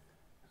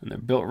 And they're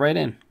built right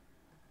in,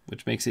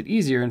 which makes it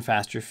easier and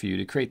faster for you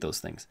to create those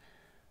things.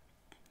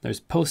 There's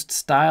post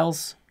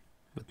styles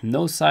with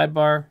no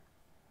sidebar,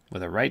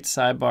 with a right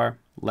sidebar,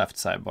 left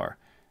sidebar,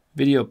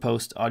 video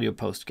post, audio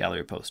post,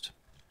 gallery post.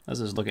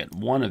 Let's just look at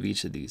one of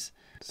each of these.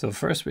 So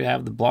first we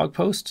have the blog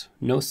post,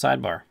 no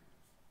sidebar.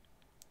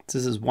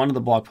 This is one of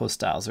the blog post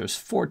styles. There's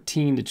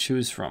 14 to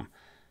choose from.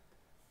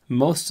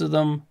 Most of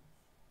them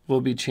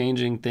will be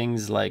changing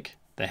things like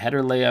the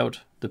header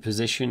layout, the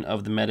position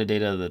of the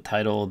metadata, the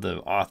title, the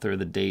author,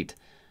 the date,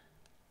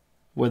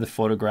 where the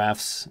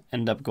photographs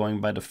end up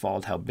going by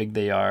default, how big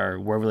they are,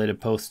 where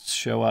related posts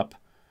show up,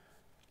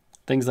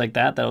 things like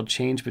that. That'll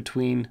change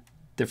between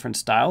different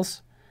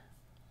styles,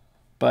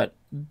 but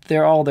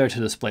they're all there to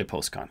display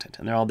post content,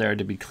 and they're all there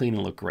to be clean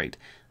and look great.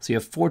 So you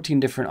have 14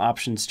 different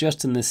options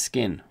just in this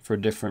skin for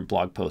different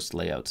blog post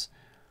layouts.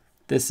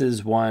 This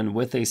is one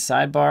with a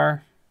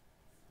sidebar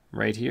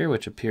right here,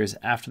 which appears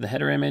after the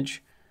header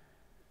image.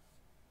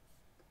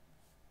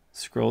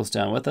 Scrolls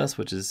down with us,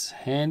 which is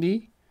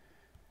handy.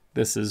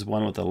 This is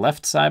one with a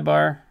left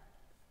sidebar.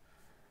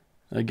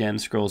 Again,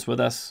 scrolls with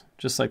us,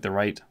 just like the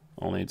right,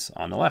 only it's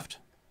on the left.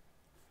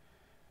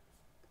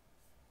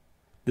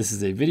 This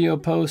is a video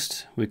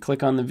post. We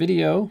click on the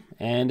video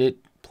and it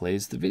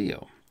plays the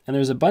video. And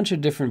there's a bunch of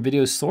different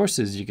video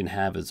sources you can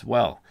have as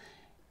well.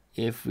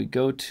 If we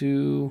go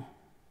to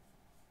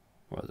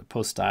the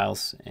post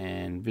styles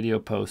and video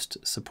post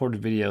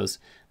supported videos,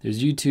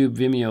 there's YouTube,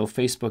 Vimeo,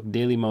 Facebook,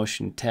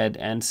 Dailymotion, TED,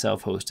 and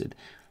self-hosted.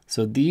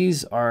 So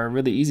these are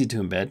really easy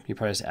to embed. You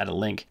probably just add a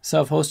link.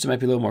 Self-hosted might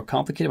be a little more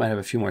complicated, might have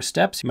a few more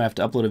steps. You might have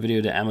to upload a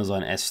video to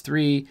Amazon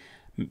S3,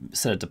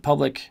 set it to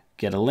public,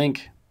 get a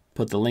link,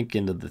 put the link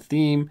into the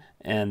theme,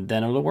 and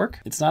then it'll work.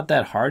 It's not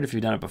that hard if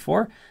you've done it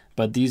before,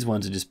 but these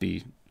ones would just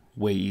be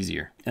way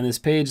easier. And this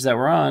page that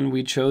we're on,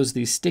 we chose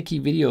the sticky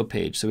video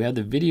page. So we have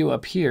the video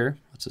up here.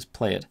 Let's just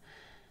play it.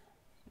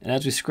 And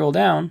as we scroll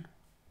down,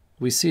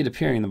 we see it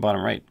appearing in the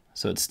bottom right.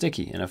 So it's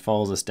sticky and it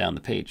follows us down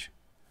the page.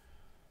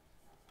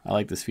 I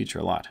like this feature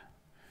a lot.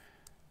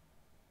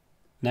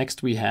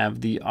 Next, we have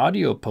the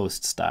audio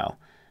post style.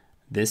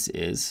 This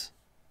is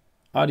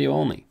audio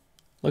only.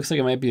 Looks like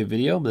it might be a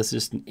video, but this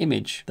is just an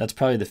image. That's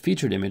probably the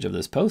featured image of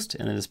this post,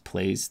 and it just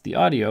plays the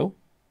audio.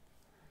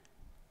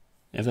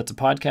 If that's a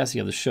podcast,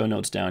 you have the show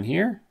notes down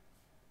here.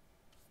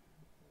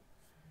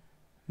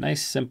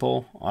 Nice,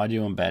 simple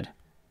audio embed.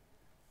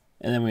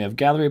 And then we have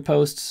gallery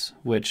posts,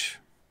 which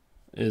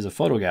is a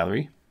photo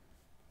gallery.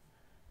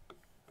 You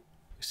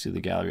see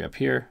the gallery up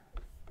here.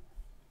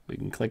 We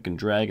can click and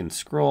drag and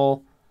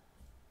scroll.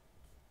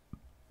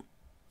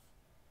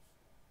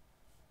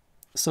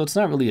 So it's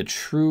not really a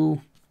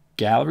true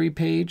gallery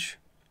page,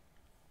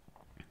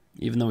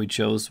 even though we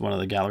chose one of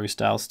the gallery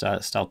style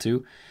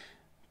 2,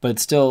 but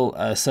it's still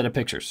a set of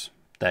pictures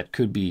that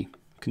could be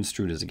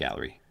construed as a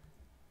gallery.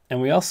 And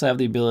we also have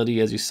the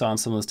ability, as you saw in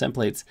some of those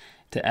templates,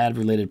 to add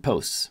related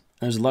posts.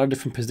 And there's a lot of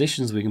different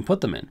positions we can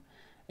put them in.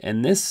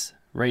 And this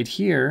right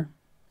here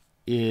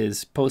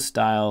is post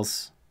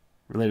styles,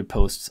 related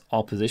posts,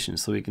 all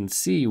positions. So we can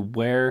see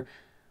where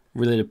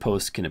related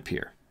posts can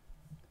appear.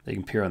 They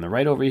can appear on the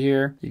right over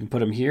here. You can put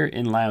them here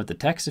in line with the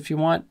text if you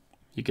want.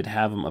 You could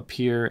have them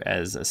appear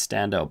as a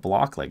standout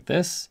block like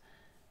this.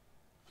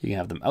 You can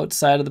have them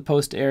outside of the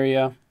post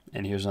area.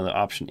 And here's another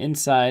option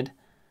inside.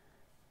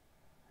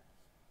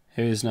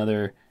 Here's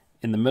another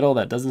in the middle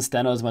that doesn't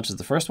stand out as much as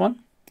the first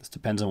one. This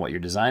depends on what your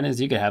design is.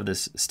 You could have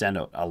this stand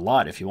out a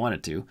lot if you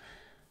wanted to.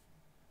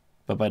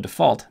 But by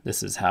default,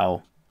 this is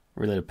how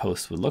related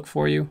posts would look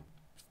for you.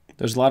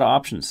 There's a lot of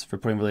options for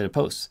putting related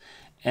posts.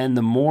 And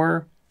the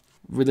more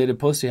related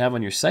posts you have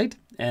on your site,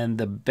 and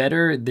the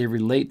better they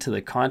relate to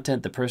the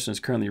content the person is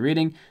currently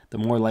reading, the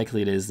more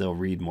likely it is they'll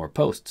read more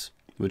posts,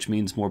 which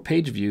means more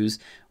page views,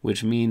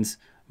 which means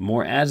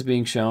more ads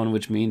being shown,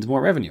 which means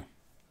more revenue.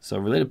 So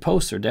related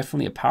posts are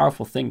definitely a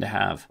powerful thing to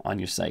have on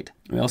your site.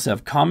 We also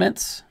have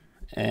comments,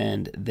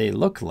 and they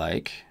look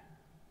like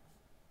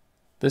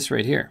this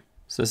right here.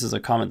 So this is a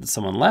comment that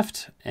someone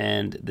left,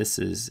 and this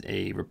is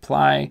a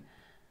reply,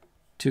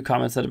 2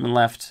 comments that have been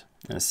left,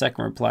 and a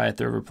second reply, a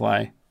third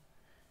reply.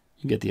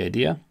 You get the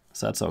idea.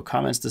 So that's how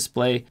comments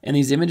display. And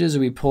these images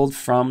will be pulled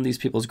from these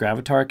people's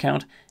Gravatar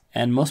account,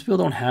 and most people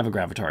don't have a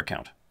Gravatar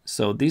account.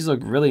 So these look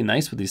really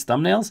nice with these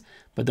thumbnails,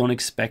 but don't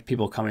expect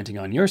people commenting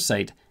on your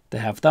site to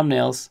have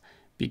thumbnails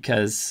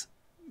because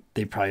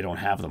they probably don't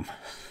have them.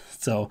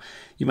 So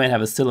you might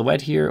have a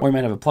silhouette here, or you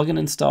might have a plugin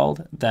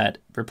installed that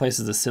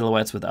replaces the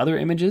silhouettes with other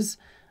images,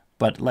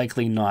 but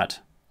likely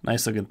not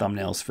nice looking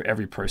thumbnails for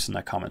every person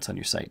that comments on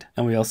your site.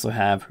 And we also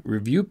have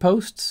review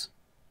posts.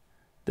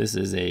 This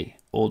is a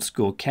old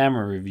school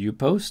camera review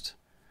post.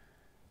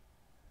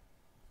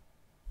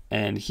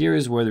 And here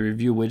is where the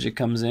review widget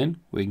comes in.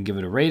 We can give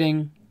it a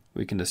rating.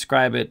 We can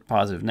describe it,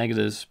 positive,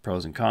 negatives,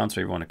 pros and cons,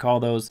 whatever you want to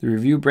call those. The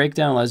review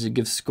breakdown allows you to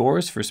give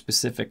scores for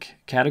specific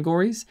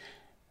categories.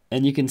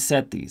 And you can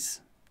set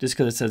these. Just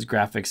because it says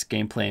graphics,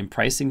 gameplay, and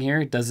pricing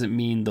here, it doesn't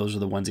mean those are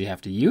the ones you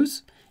have to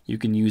use. You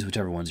can use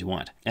whichever ones you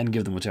want and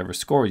give them whichever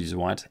scores you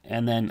want,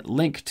 and then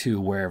link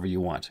to wherever you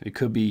want. It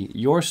could be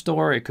your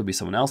store, it could be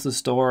someone else's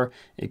store,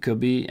 it could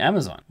be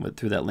Amazon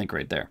through that link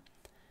right there.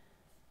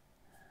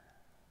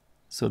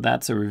 So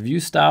that's a review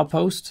style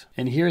post.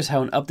 And here's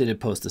how an updated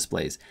post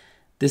displays.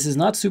 This is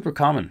not super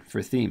common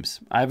for themes.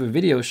 I have a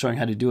video showing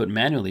how to do it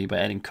manually by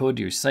adding code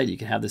to your site. You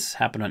can have this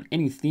happen on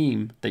any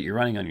theme that you're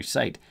running on your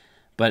site,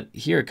 but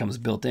here it comes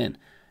built in.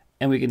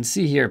 And we can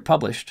see here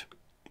published.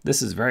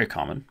 This is very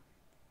common,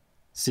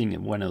 seeing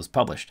it when it was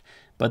published.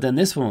 But then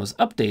this one was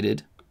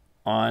updated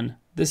on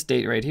this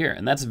date right here,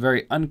 and that's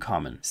very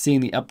uncommon,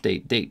 seeing the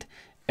update date.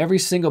 Every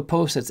single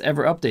post that's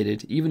ever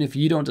updated, even if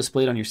you don't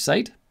display it on your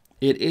site,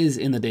 it is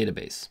in the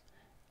database.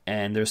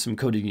 And there's some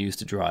code you can use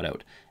to draw it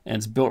out. And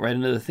it's built right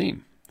into the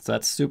theme. So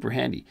that's super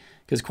handy.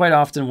 Because quite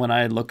often when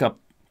I look up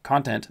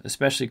content,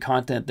 especially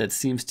content that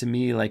seems to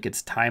me like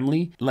it's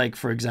timely, like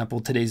for example,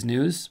 today's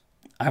news,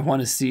 I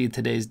want to see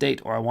today's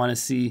date, or I want to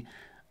see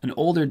an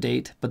older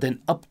date, but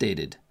then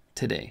updated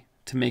today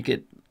to make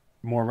it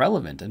more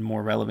relevant and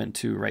more relevant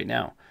to right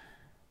now.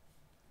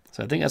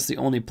 So I think that's the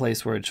only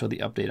place where it showed the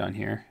update on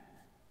here.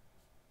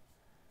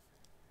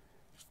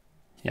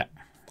 Yeah,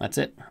 that's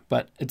it.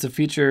 But it's a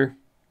feature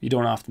you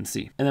don't often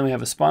see. And then we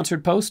have a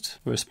sponsored post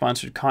or a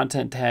sponsored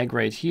content tag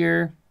right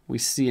here. We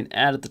see an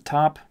ad at the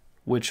top,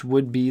 which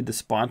would be the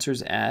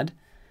sponsor's ad.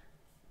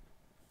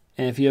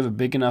 And if you have a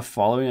big enough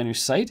following on your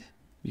site,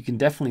 you can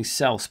definitely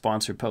sell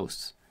sponsored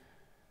posts.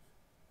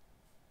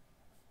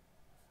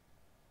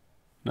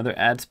 Another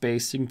ad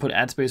space. You can put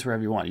ad space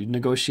wherever you want. You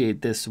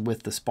negotiate this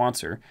with the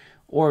sponsor,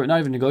 or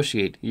not even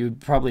negotiate. You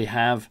probably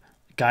have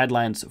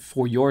guidelines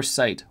for your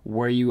site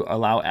where you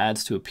allow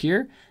ads to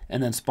appear,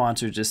 and then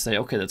sponsors just say,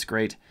 okay, that's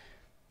great.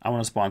 I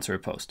want to sponsor a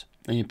post.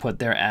 And you put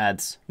their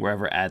ads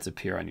wherever ads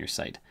appear on your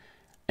site.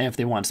 And if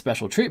they want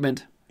special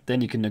treatment,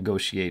 then you can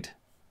negotiate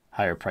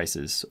higher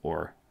prices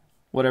or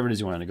whatever it is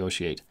you want to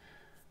negotiate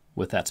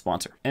with that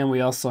sponsor. And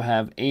we also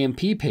have AMP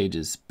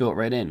pages built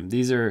right in.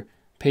 These are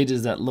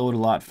pages that load a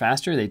lot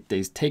faster. They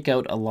take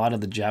out a lot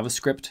of the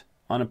JavaScript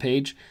on a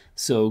page.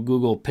 So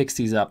Google picks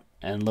these up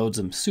and loads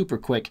them super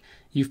quick.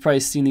 You've probably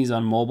seen these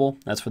on mobile.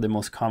 That's where they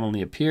most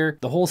commonly appear.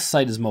 The whole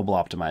site is mobile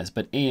optimized,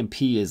 but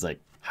AMP is like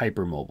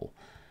hyper mobile.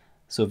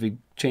 So if you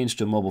change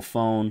to a mobile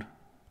phone,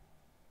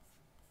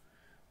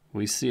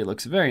 we see it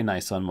looks very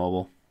nice on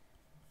mobile.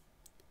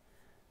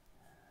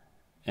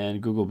 And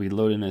Google will be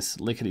loading this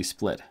lickety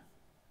split.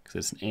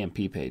 because it's an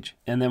AMP page.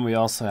 And then we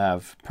also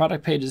have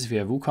product pages if you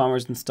have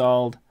WooCommerce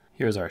installed.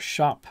 Here's our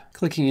shop.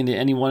 Clicking into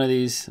any one of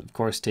these, of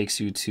course, takes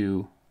you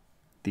to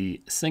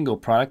the single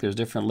product. There's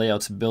different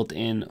layouts built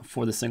in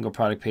for the single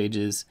product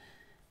pages.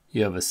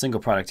 You have a single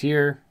product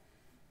here,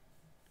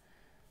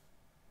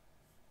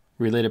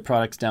 related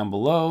products down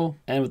below.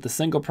 And with the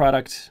single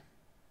product,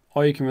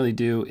 all you can really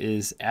do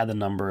is add the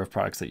number of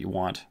products that you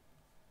want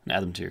and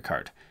add them to your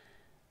cart.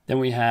 Then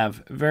we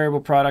have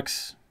variable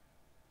products,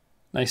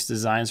 nice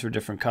designs for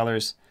different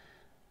colors.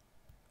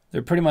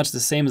 They're pretty much the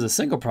same as a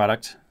single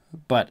product,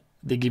 but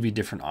they give you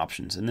different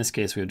options. In this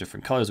case, we have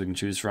different colors we can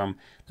choose from.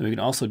 Then we can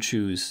also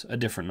choose a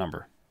different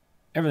number.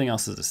 Everything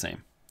else is the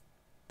same.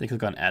 Then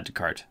click on Add to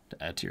Cart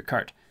to add to your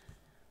cart.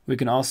 We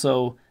can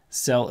also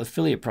sell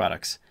affiliate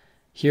products.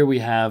 Here we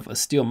have a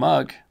steel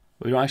mug,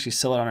 but we don't actually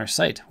sell it on our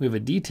site. We have a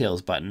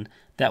details button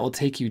that will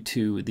take you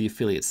to the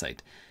affiliate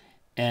site.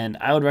 And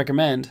I would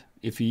recommend,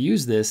 if you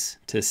use this,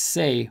 to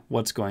say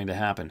what's going to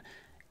happen.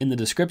 In the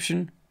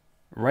description,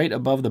 right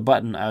above the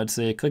button, I would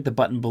say click the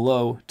button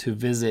below to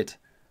visit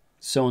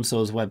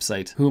so-and-so's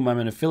website, whom I'm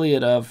an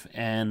affiliate of,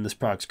 and this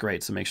product's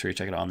great, so make sure you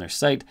check it out on their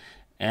site.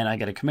 And I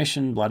get a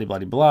commission, blah, blah,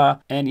 blah, blah.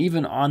 And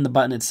even on the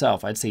button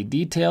itself, I'd say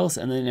details,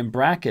 and then in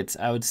brackets,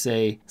 I would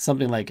say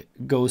something like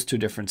goes to a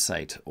different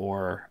site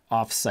or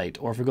off-site.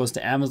 Or if it goes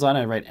to Amazon,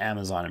 I write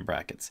Amazon in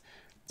brackets.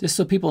 Just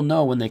so people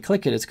know when they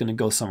click it, it's gonna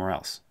go somewhere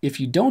else. If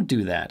you don't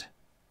do that,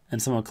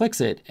 and someone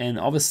clicks it, and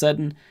all of a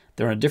sudden,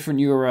 they're on a different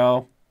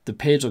URL, the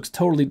page looks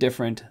totally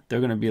different, they're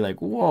gonna be like,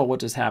 whoa,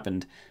 what just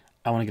happened?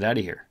 I wanna get out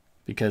of here,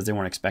 because they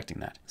weren't expecting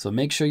that. So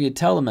make sure you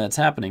tell them that it's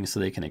happening so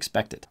they can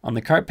expect it. On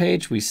the cart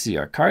page, we see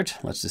our cart.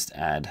 Let's just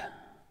add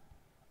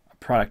a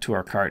product to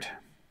our cart.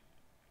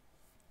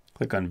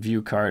 Click on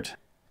View Cart,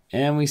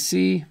 and we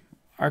see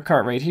our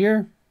cart right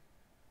here.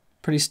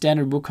 Pretty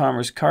standard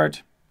WooCommerce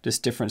cart,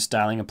 just different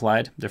styling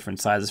applied,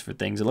 different sizes for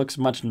things. It looks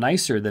much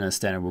nicer than a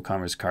standard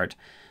WooCommerce cart,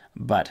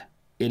 but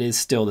it is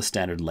still the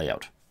standard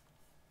layout.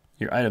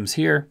 Your items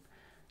here,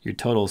 your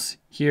totals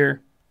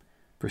here,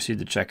 proceed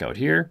to checkout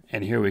here,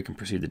 and here we can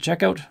proceed to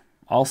checkout.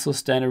 Also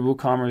standard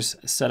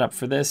WooCommerce setup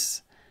for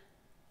this.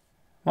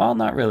 Well,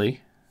 not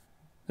really.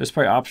 There's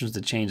probably options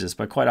to change this,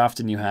 but quite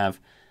often you have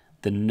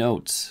the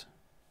notes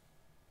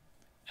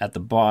at the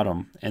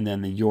bottom and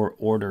then the your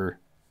order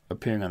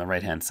appearing on the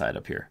right-hand side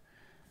up here,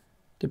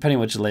 depending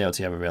on which layouts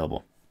you have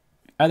available.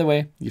 Either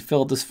way, you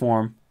fill out this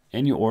form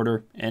and you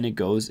order, and it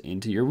goes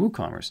into your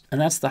WooCommerce. And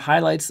that's the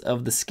highlights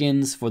of the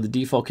skins for the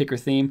default Kicker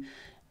theme.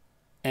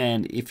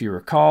 And if you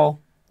recall,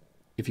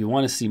 if you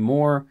want to see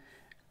more,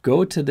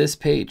 go to this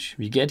page.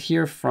 You get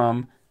here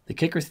from the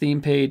Kicker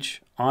theme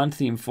page on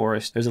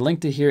ThemeForest. There's a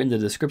link to here in the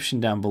description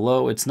down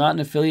below. It's not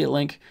an affiliate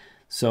link,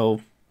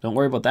 so don't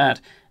worry about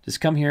that. Just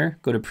come here,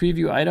 go to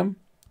Preview Item,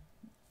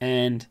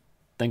 and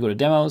then go to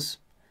Demos.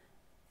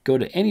 Go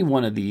to any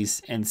one of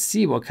these and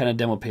see what kind of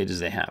demo pages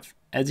they have.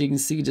 As you can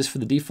see, just for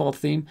the default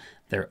theme,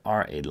 there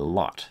are a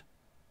lot.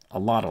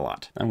 I'm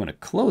going to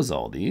close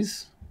all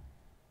these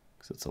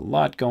because it's a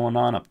lot going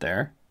on up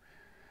there.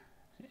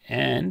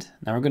 And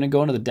now we're going to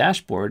go into the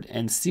dashboard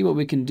and see what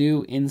we can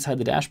do inside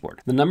the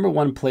dashboard. The number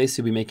one place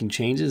you'll be making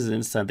changes is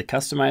inside the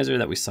customizer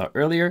that we saw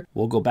earlier.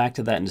 We'll go back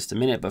to that in just a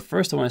minute, but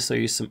first I want to show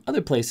you some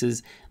other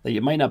places that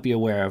you might not be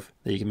aware of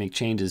that you can make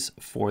changes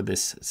for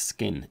this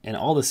skin and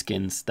all the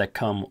skins that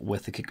come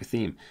with the Kicker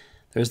theme.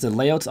 There's the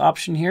layouts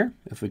option here.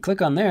 If we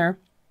click on there,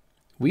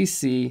 we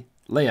see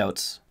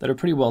layouts that are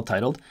pretty well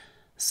titled.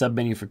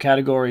 Submenu for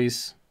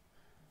categories,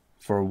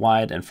 for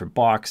wide and for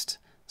boxed,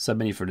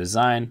 submenu for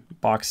design,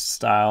 boxed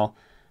style,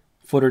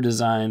 footer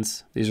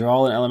designs. These are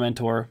all in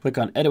Elementor. Click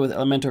on Edit with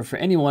Elementor for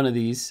any one of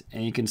these,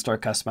 and you can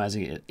start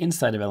customizing it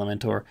inside of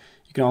Elementor.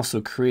 You can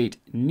also create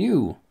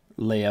new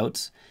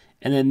layouts,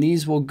 and then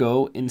these will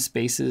go in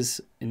spaces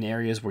in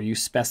areas where you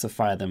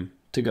specify them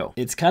to go.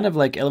 It's kind of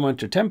like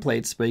Elementor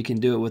templates, but you can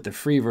do it with the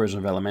free version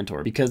of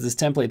Elementor. Because this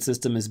template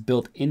system is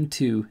built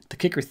into the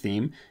Kicker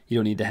theme, you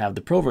don't need to have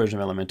the pro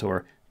version of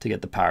Elementor to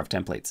get the power of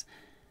templates.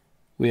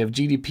 We have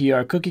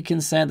GDPR cookie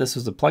consent. This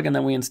was the plugin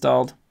that we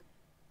installed.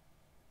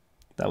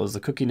 That was the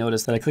cookie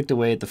notice that I clicked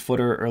away at the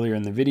footer earlier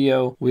in the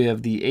video. We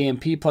have the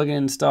AMP plugin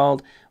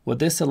installed. What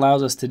this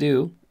allows us to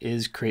do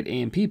is create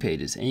AMP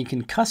pages, and you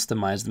can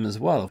customize them as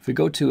well. If we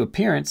go to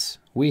Appearance,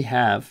 we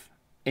have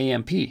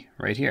AMP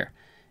right here.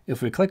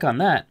 If we click on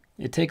that,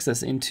 it takes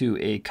us into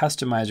a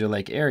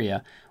customizer-like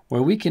area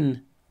where we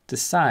can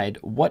decide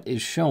what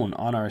is shown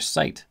on our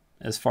site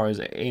as far as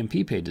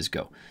AMP pages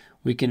go.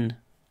 We can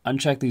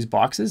uncheck these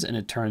boxes and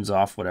it turns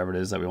off whatever it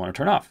is that we want to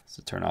turn off.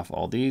 So turn off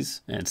all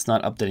these, and it's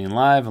not updating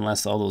live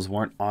unless all those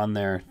weren't on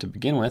there to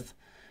begin with.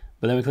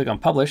 But then we click on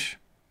Publish,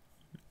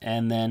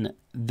 and then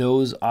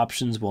those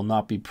options will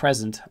not be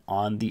present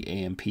on the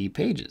AMP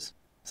pages.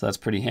 So that's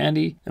pretty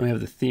handy. And we have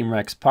the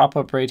ThemeRex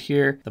pop-up right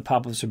here. The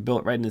pop-ups are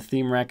built right into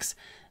ThemeRex.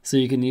 So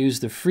you can use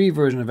the free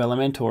version of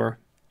Elementor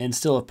and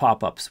still have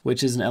pop-ups,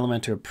 which is an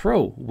Elementor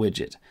Pro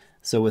widget.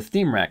 So with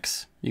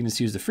ThemeRex, you can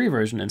just use the free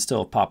version and still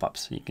have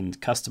pop-ups. You can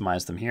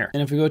customize them here.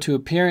 And if we go to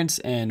Appearance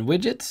and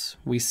Widgets,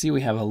 we see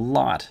we have a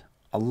lot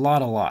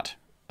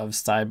of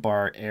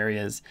sidebar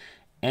areas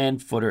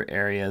and footer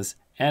areas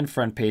and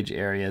front page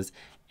areas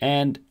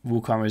and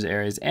WooCommerce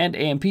areas and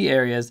AMP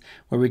areas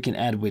where we can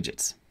add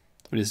widgets.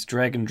 We just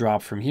drag and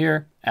drop from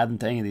here, add them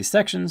to any of these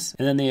sections,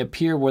 and then they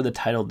appear where the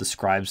title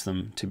describes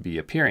them to be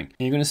appearing. And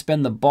you're going to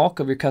spend the bulk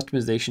of your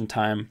customization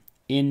time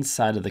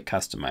inside of the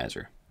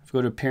customizer. If we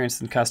go to Appearance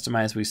and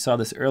Customize, we saw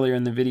this earlier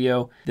in the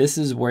video. This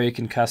is where you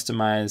can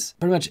customize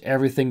pretty much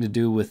everything to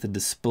do with the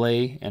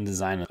display and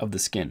design of the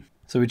skin.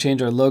 So we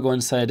change our logo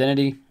and site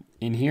identity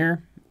in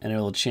here, and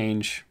it'll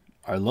change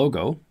our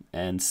logo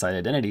and site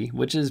identity,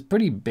 which is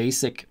pretty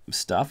basic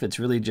stuff. It's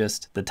really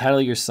just the title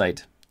of your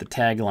site, the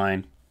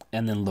tagline,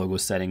 and then logo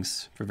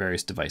settings for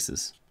various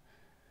devices.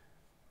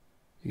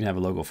 You can have a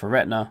logo for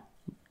Retina,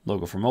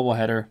 logo for mobile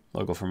header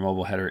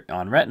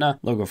on Retina,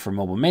 logo for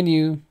mobile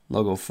menu,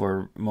 logo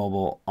for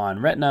mobile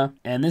on Retina.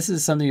 And this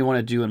is something you want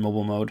to do in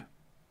mobile mode.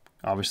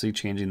 Obviously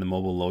changing the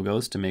mobile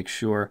logos to make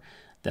sure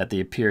that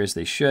they appear as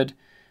they should.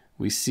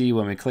 We see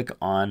when we click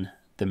on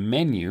the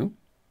menu,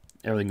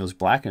 everything goes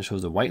black and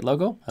shows a white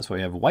logo. That's why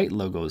we have white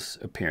logos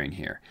appearing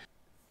here.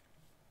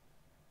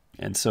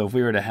 And so if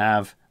we were to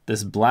have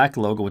this black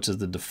logo, which is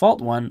the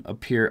default one,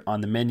 appear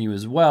on the menu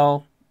as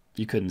well,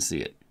 you couldn't see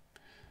it.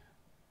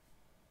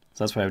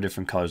 So that's why I have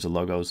different colors of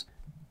logos.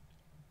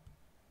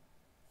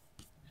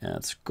 And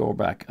let's go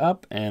back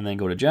up and then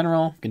go to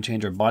general. We can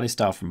change our body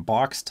style from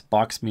boxed.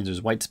 Boxed means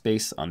there's white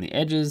space on the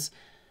edges.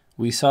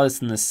 We saw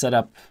this in the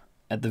setup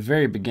at the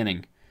very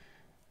beginning.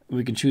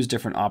 We can choose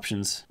different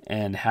options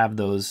and have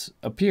those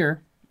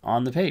appear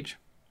on the page.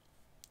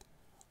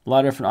 A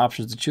lot of different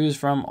options to choose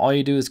from. All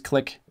you do is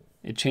click,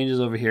 it changes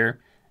over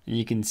here, and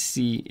you can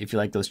see if you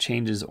like those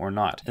changes or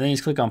not. And then you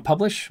just click on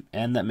publish,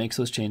 and that makes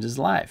those changes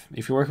live.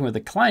 If you're working with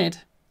a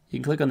client, you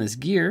can click on this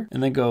gear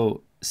and then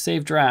go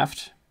save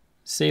draft,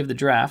 save the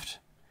draft,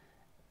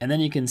 and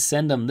then you can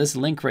send them this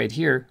link right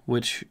here,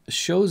 which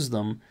shows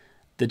them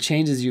the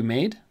changes you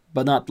made,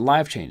 but not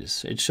live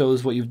changes. It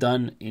shows what you've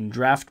done in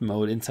draft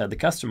mode inside the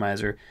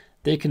customizer.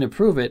 They can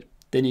approve it.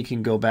 Then you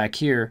can go back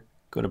here,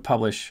 go to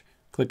publish,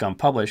 click on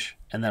publish,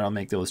 and that'll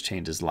make those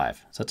changes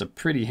live. So that's a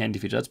pretty handy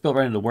feature. That's built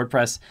right into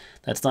WordPress.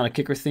 That's not a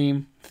Kicker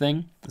theme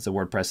thing. It's a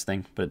WordPress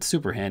thing, but it's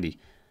super handy,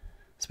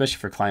 especially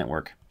for client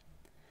work.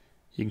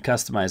 You can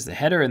customize the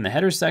header in the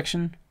header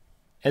section.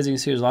 As you can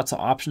see, there's lots of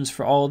options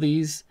for all of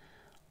these,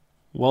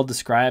 well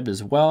described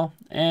as well.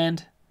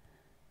 And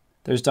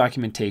there's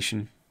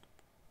documentation,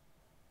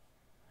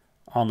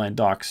 online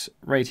docs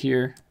right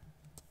here.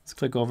 Let's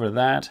click over to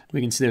that. We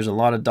can see there's a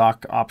lot of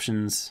doc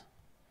options.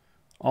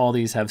 All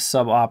these have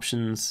sub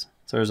options.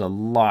 So there's a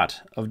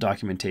lot of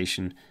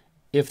documentation.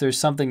 If there's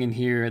something in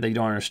here that you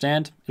don't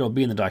understand, it'll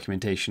be in the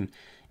documentation.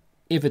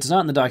 If it's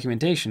not in the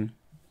documentation,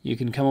 you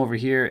can come over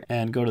here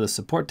and go to the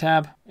support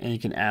tab, and you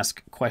can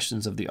ask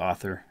questions of the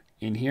author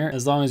in here.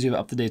 As long as you have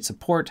up-to-date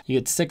support, you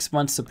get 6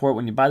 months support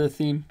when you buy the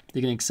theme.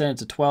 You can extend it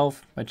to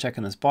 12 by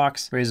checking this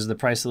box. Raises the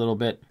price a little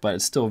bit, but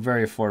it's still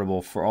very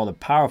affordable for all the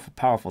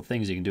powerful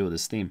things you can do with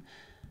this theme.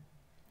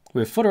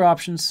 We have footer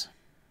options,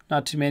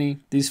 not too many.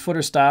 These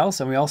footer styles,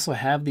 and we also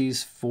have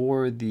these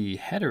for the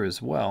header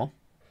as well.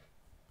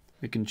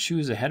 We can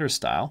choose a header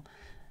style.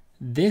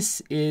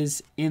 This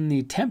is in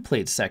the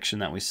template section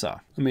that we saw.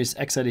 Let me just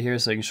X out of here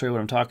so I can show you what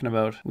I'm talking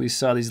about. We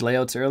saw these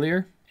layouts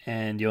earlier,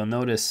 and you'll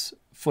notice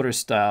footer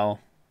style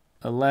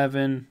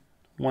 11,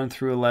 1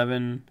 through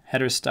 11,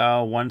 header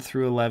style 1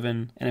 through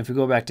 11. And if we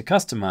go back to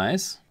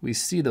customize, we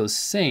see those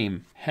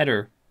same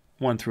header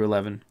 1 through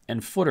 11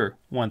 and footer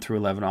 1 through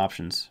 11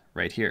 options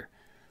right here.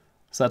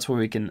 So that's where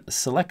we can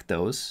select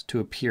those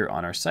to appear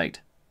on our site.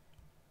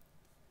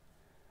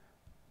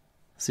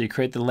 So you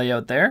create the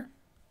layout there,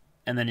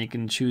 and then you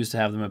can choose to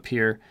have them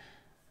appear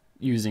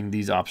using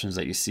these options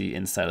that you see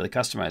inside of the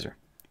customizer.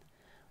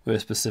 We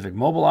have specific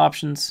mobile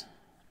options,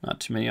 not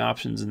too many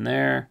options in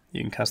there.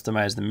 You can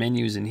customize the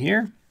menus in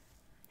here.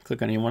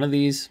 Click on any one of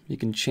these. You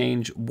can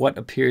change what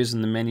appears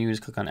in the menus.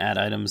 Click on add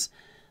items.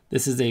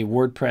 This is a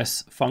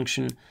WordPress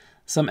function.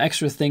 Some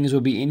extra things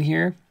will be in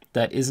here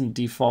that isn't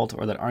default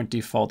or that aren't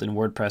default in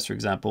WordPress, for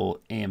example,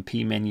 AMP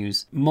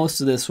menus. Most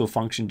of this will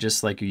function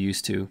just like you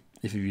used to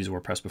if you've used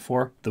WordPress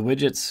before. The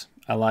widgets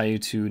allow you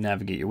to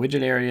navigate your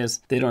widget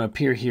areas. They don't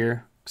appear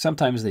here.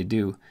 Sometimes they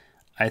do.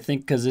 I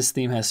think because this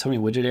theme has so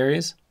many widget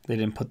areas, they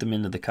didn't put them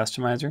into the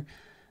customizer.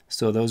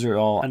 So those are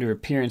all under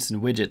appearance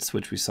and widgets,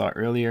 which we saw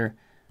earlier.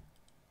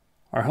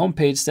 Our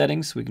homepage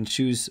settings, we can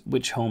choose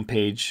which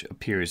homepage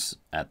appears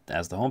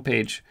as the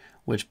homepage,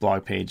 which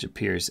blog page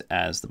appears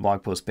as the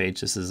blog post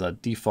page. This is a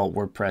default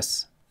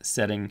WordPress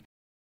setting.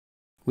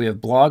 We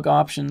have blog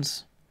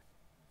options.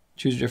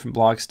 Choose different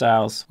blog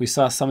styles. We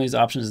saw some of these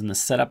options in the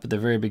setup at the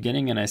very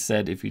beginning, and I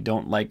said if you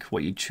don't like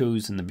what you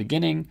choose in the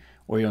beginning,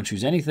 or you don't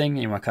choose anything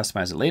and you want to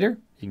customize it later,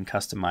 you can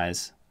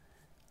customize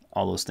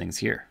all those things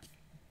here.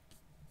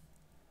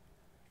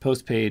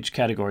 Post page,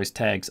 categories,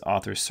 tags,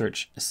 author,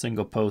 search,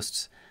 single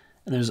posts,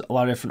 and there's a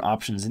lot of different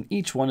options in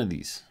each one of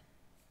these.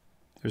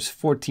 There's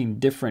 14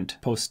 different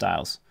post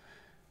styles.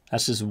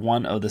 That's just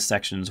one of the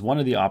sections, one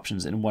of the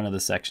options in one of the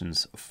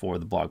sections for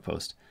the blog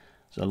post.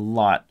 There's a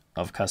lot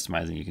of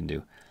customizing you can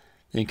do.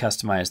 You can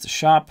customize the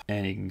shop,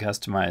 and you can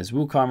customize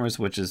WooCommerce,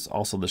 which is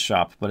also the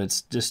shop, but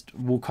it's just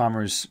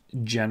WooCommerce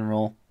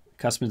general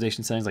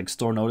customization settings like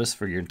store notice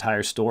for your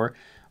entire store,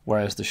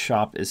 whereas the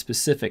shop is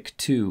specific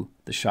to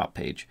the shop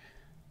page,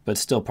 but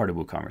still part of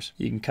WooCommerce.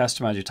 You can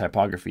customize your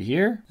typography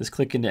here. Just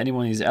click into any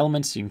one of these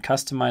elements. You can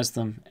customize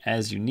them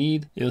as you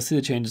need. You'll see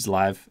the changes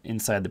live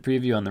inside the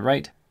preview on the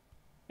right,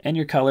 and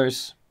your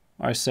colors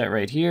are set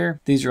right here.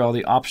 These are all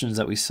the options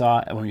that we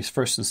saw when we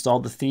first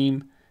installed the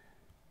theme.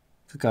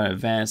 Click on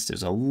advanced,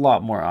 there's a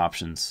lot more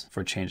options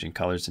for changing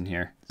colors in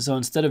here. So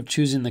instead of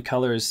choosing the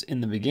colors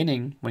in the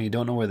beginning when you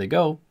don't know where they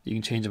go, you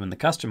can change them in the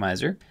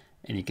customizer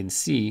and you can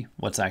see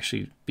what's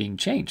actually being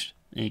changed.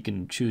 And you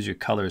can choose your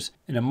colors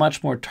in a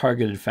much more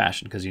targeted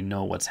fashion because you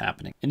know what's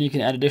happening. And you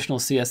can add additional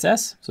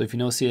CSS. So if you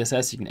know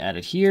CSS, you can add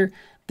it here.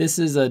 This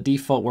is a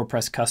default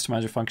WordPress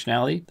customizer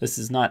functionality. This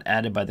is not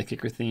added by the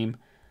Kicker theme.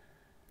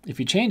 If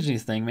you change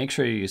anything, make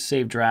sure you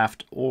save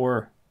draft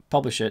or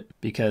publish it,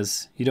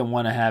 because you don't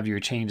want to have your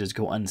changes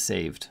go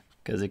unsaved,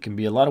 because it can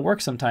be a lot of work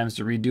sometimes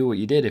to redo what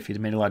you did if you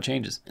made a lot of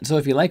changes. And so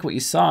if you like what you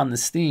saw on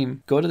this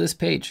theme, go to this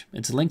page.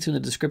 It's linked in the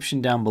description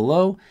down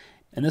below,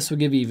 and this will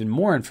give you even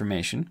more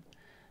information.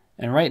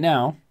 And right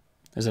now,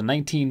 there's a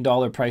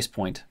 $19 price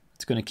point.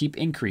 It's going to keep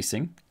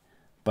increasing,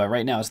 but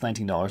right now it's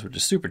 $19, which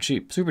is super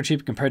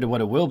cheap compared to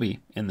what it will be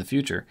in the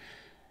future.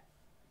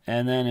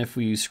 And then if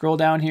we scroll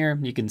down here,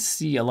 you can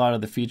see a lot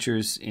of the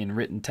features in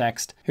written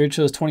text. Here it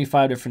shows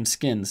 25 different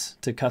skins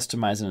to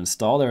customize and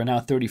install. There are now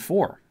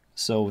 34.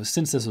 So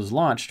since this was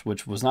launched,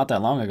 which was not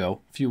that long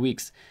ago, a few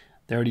weeks,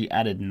 they already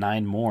added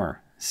 9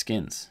 more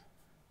skins.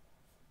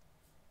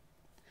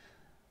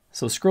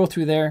 So scroll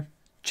through there,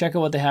 check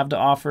out what they have to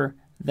offer.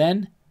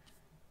 Then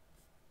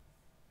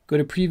go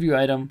to preview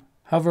item,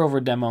 hover over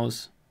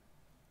demos,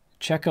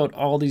 check out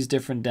all these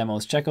different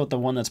demos. Check out the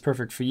one that's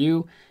perfect for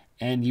you,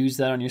 and use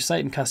that on your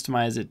site and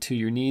customize it to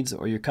your needs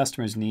or your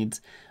customers'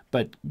 needs.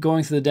 But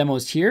going through the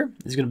demos here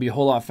is going to be a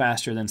whole lot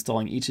faster than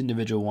installing each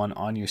individual one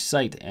on your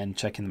site and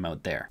checking them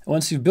out there.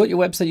 Once you've built your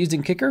website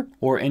using Kicker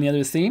or any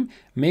other theme,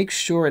 make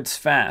sure it's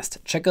fast.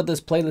 Check out this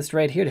playlist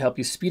right here to help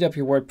you speed up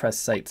your WordPress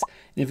sites.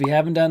 And if you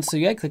haven't done so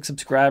yet, click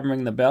subscribe and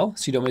ring the bell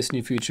so you don't miss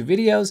any future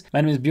videos.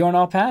 My name is Bjorn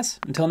Allpass.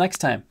 Until next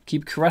time,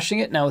 keep crushing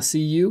it, and I will see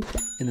you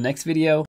in the next video.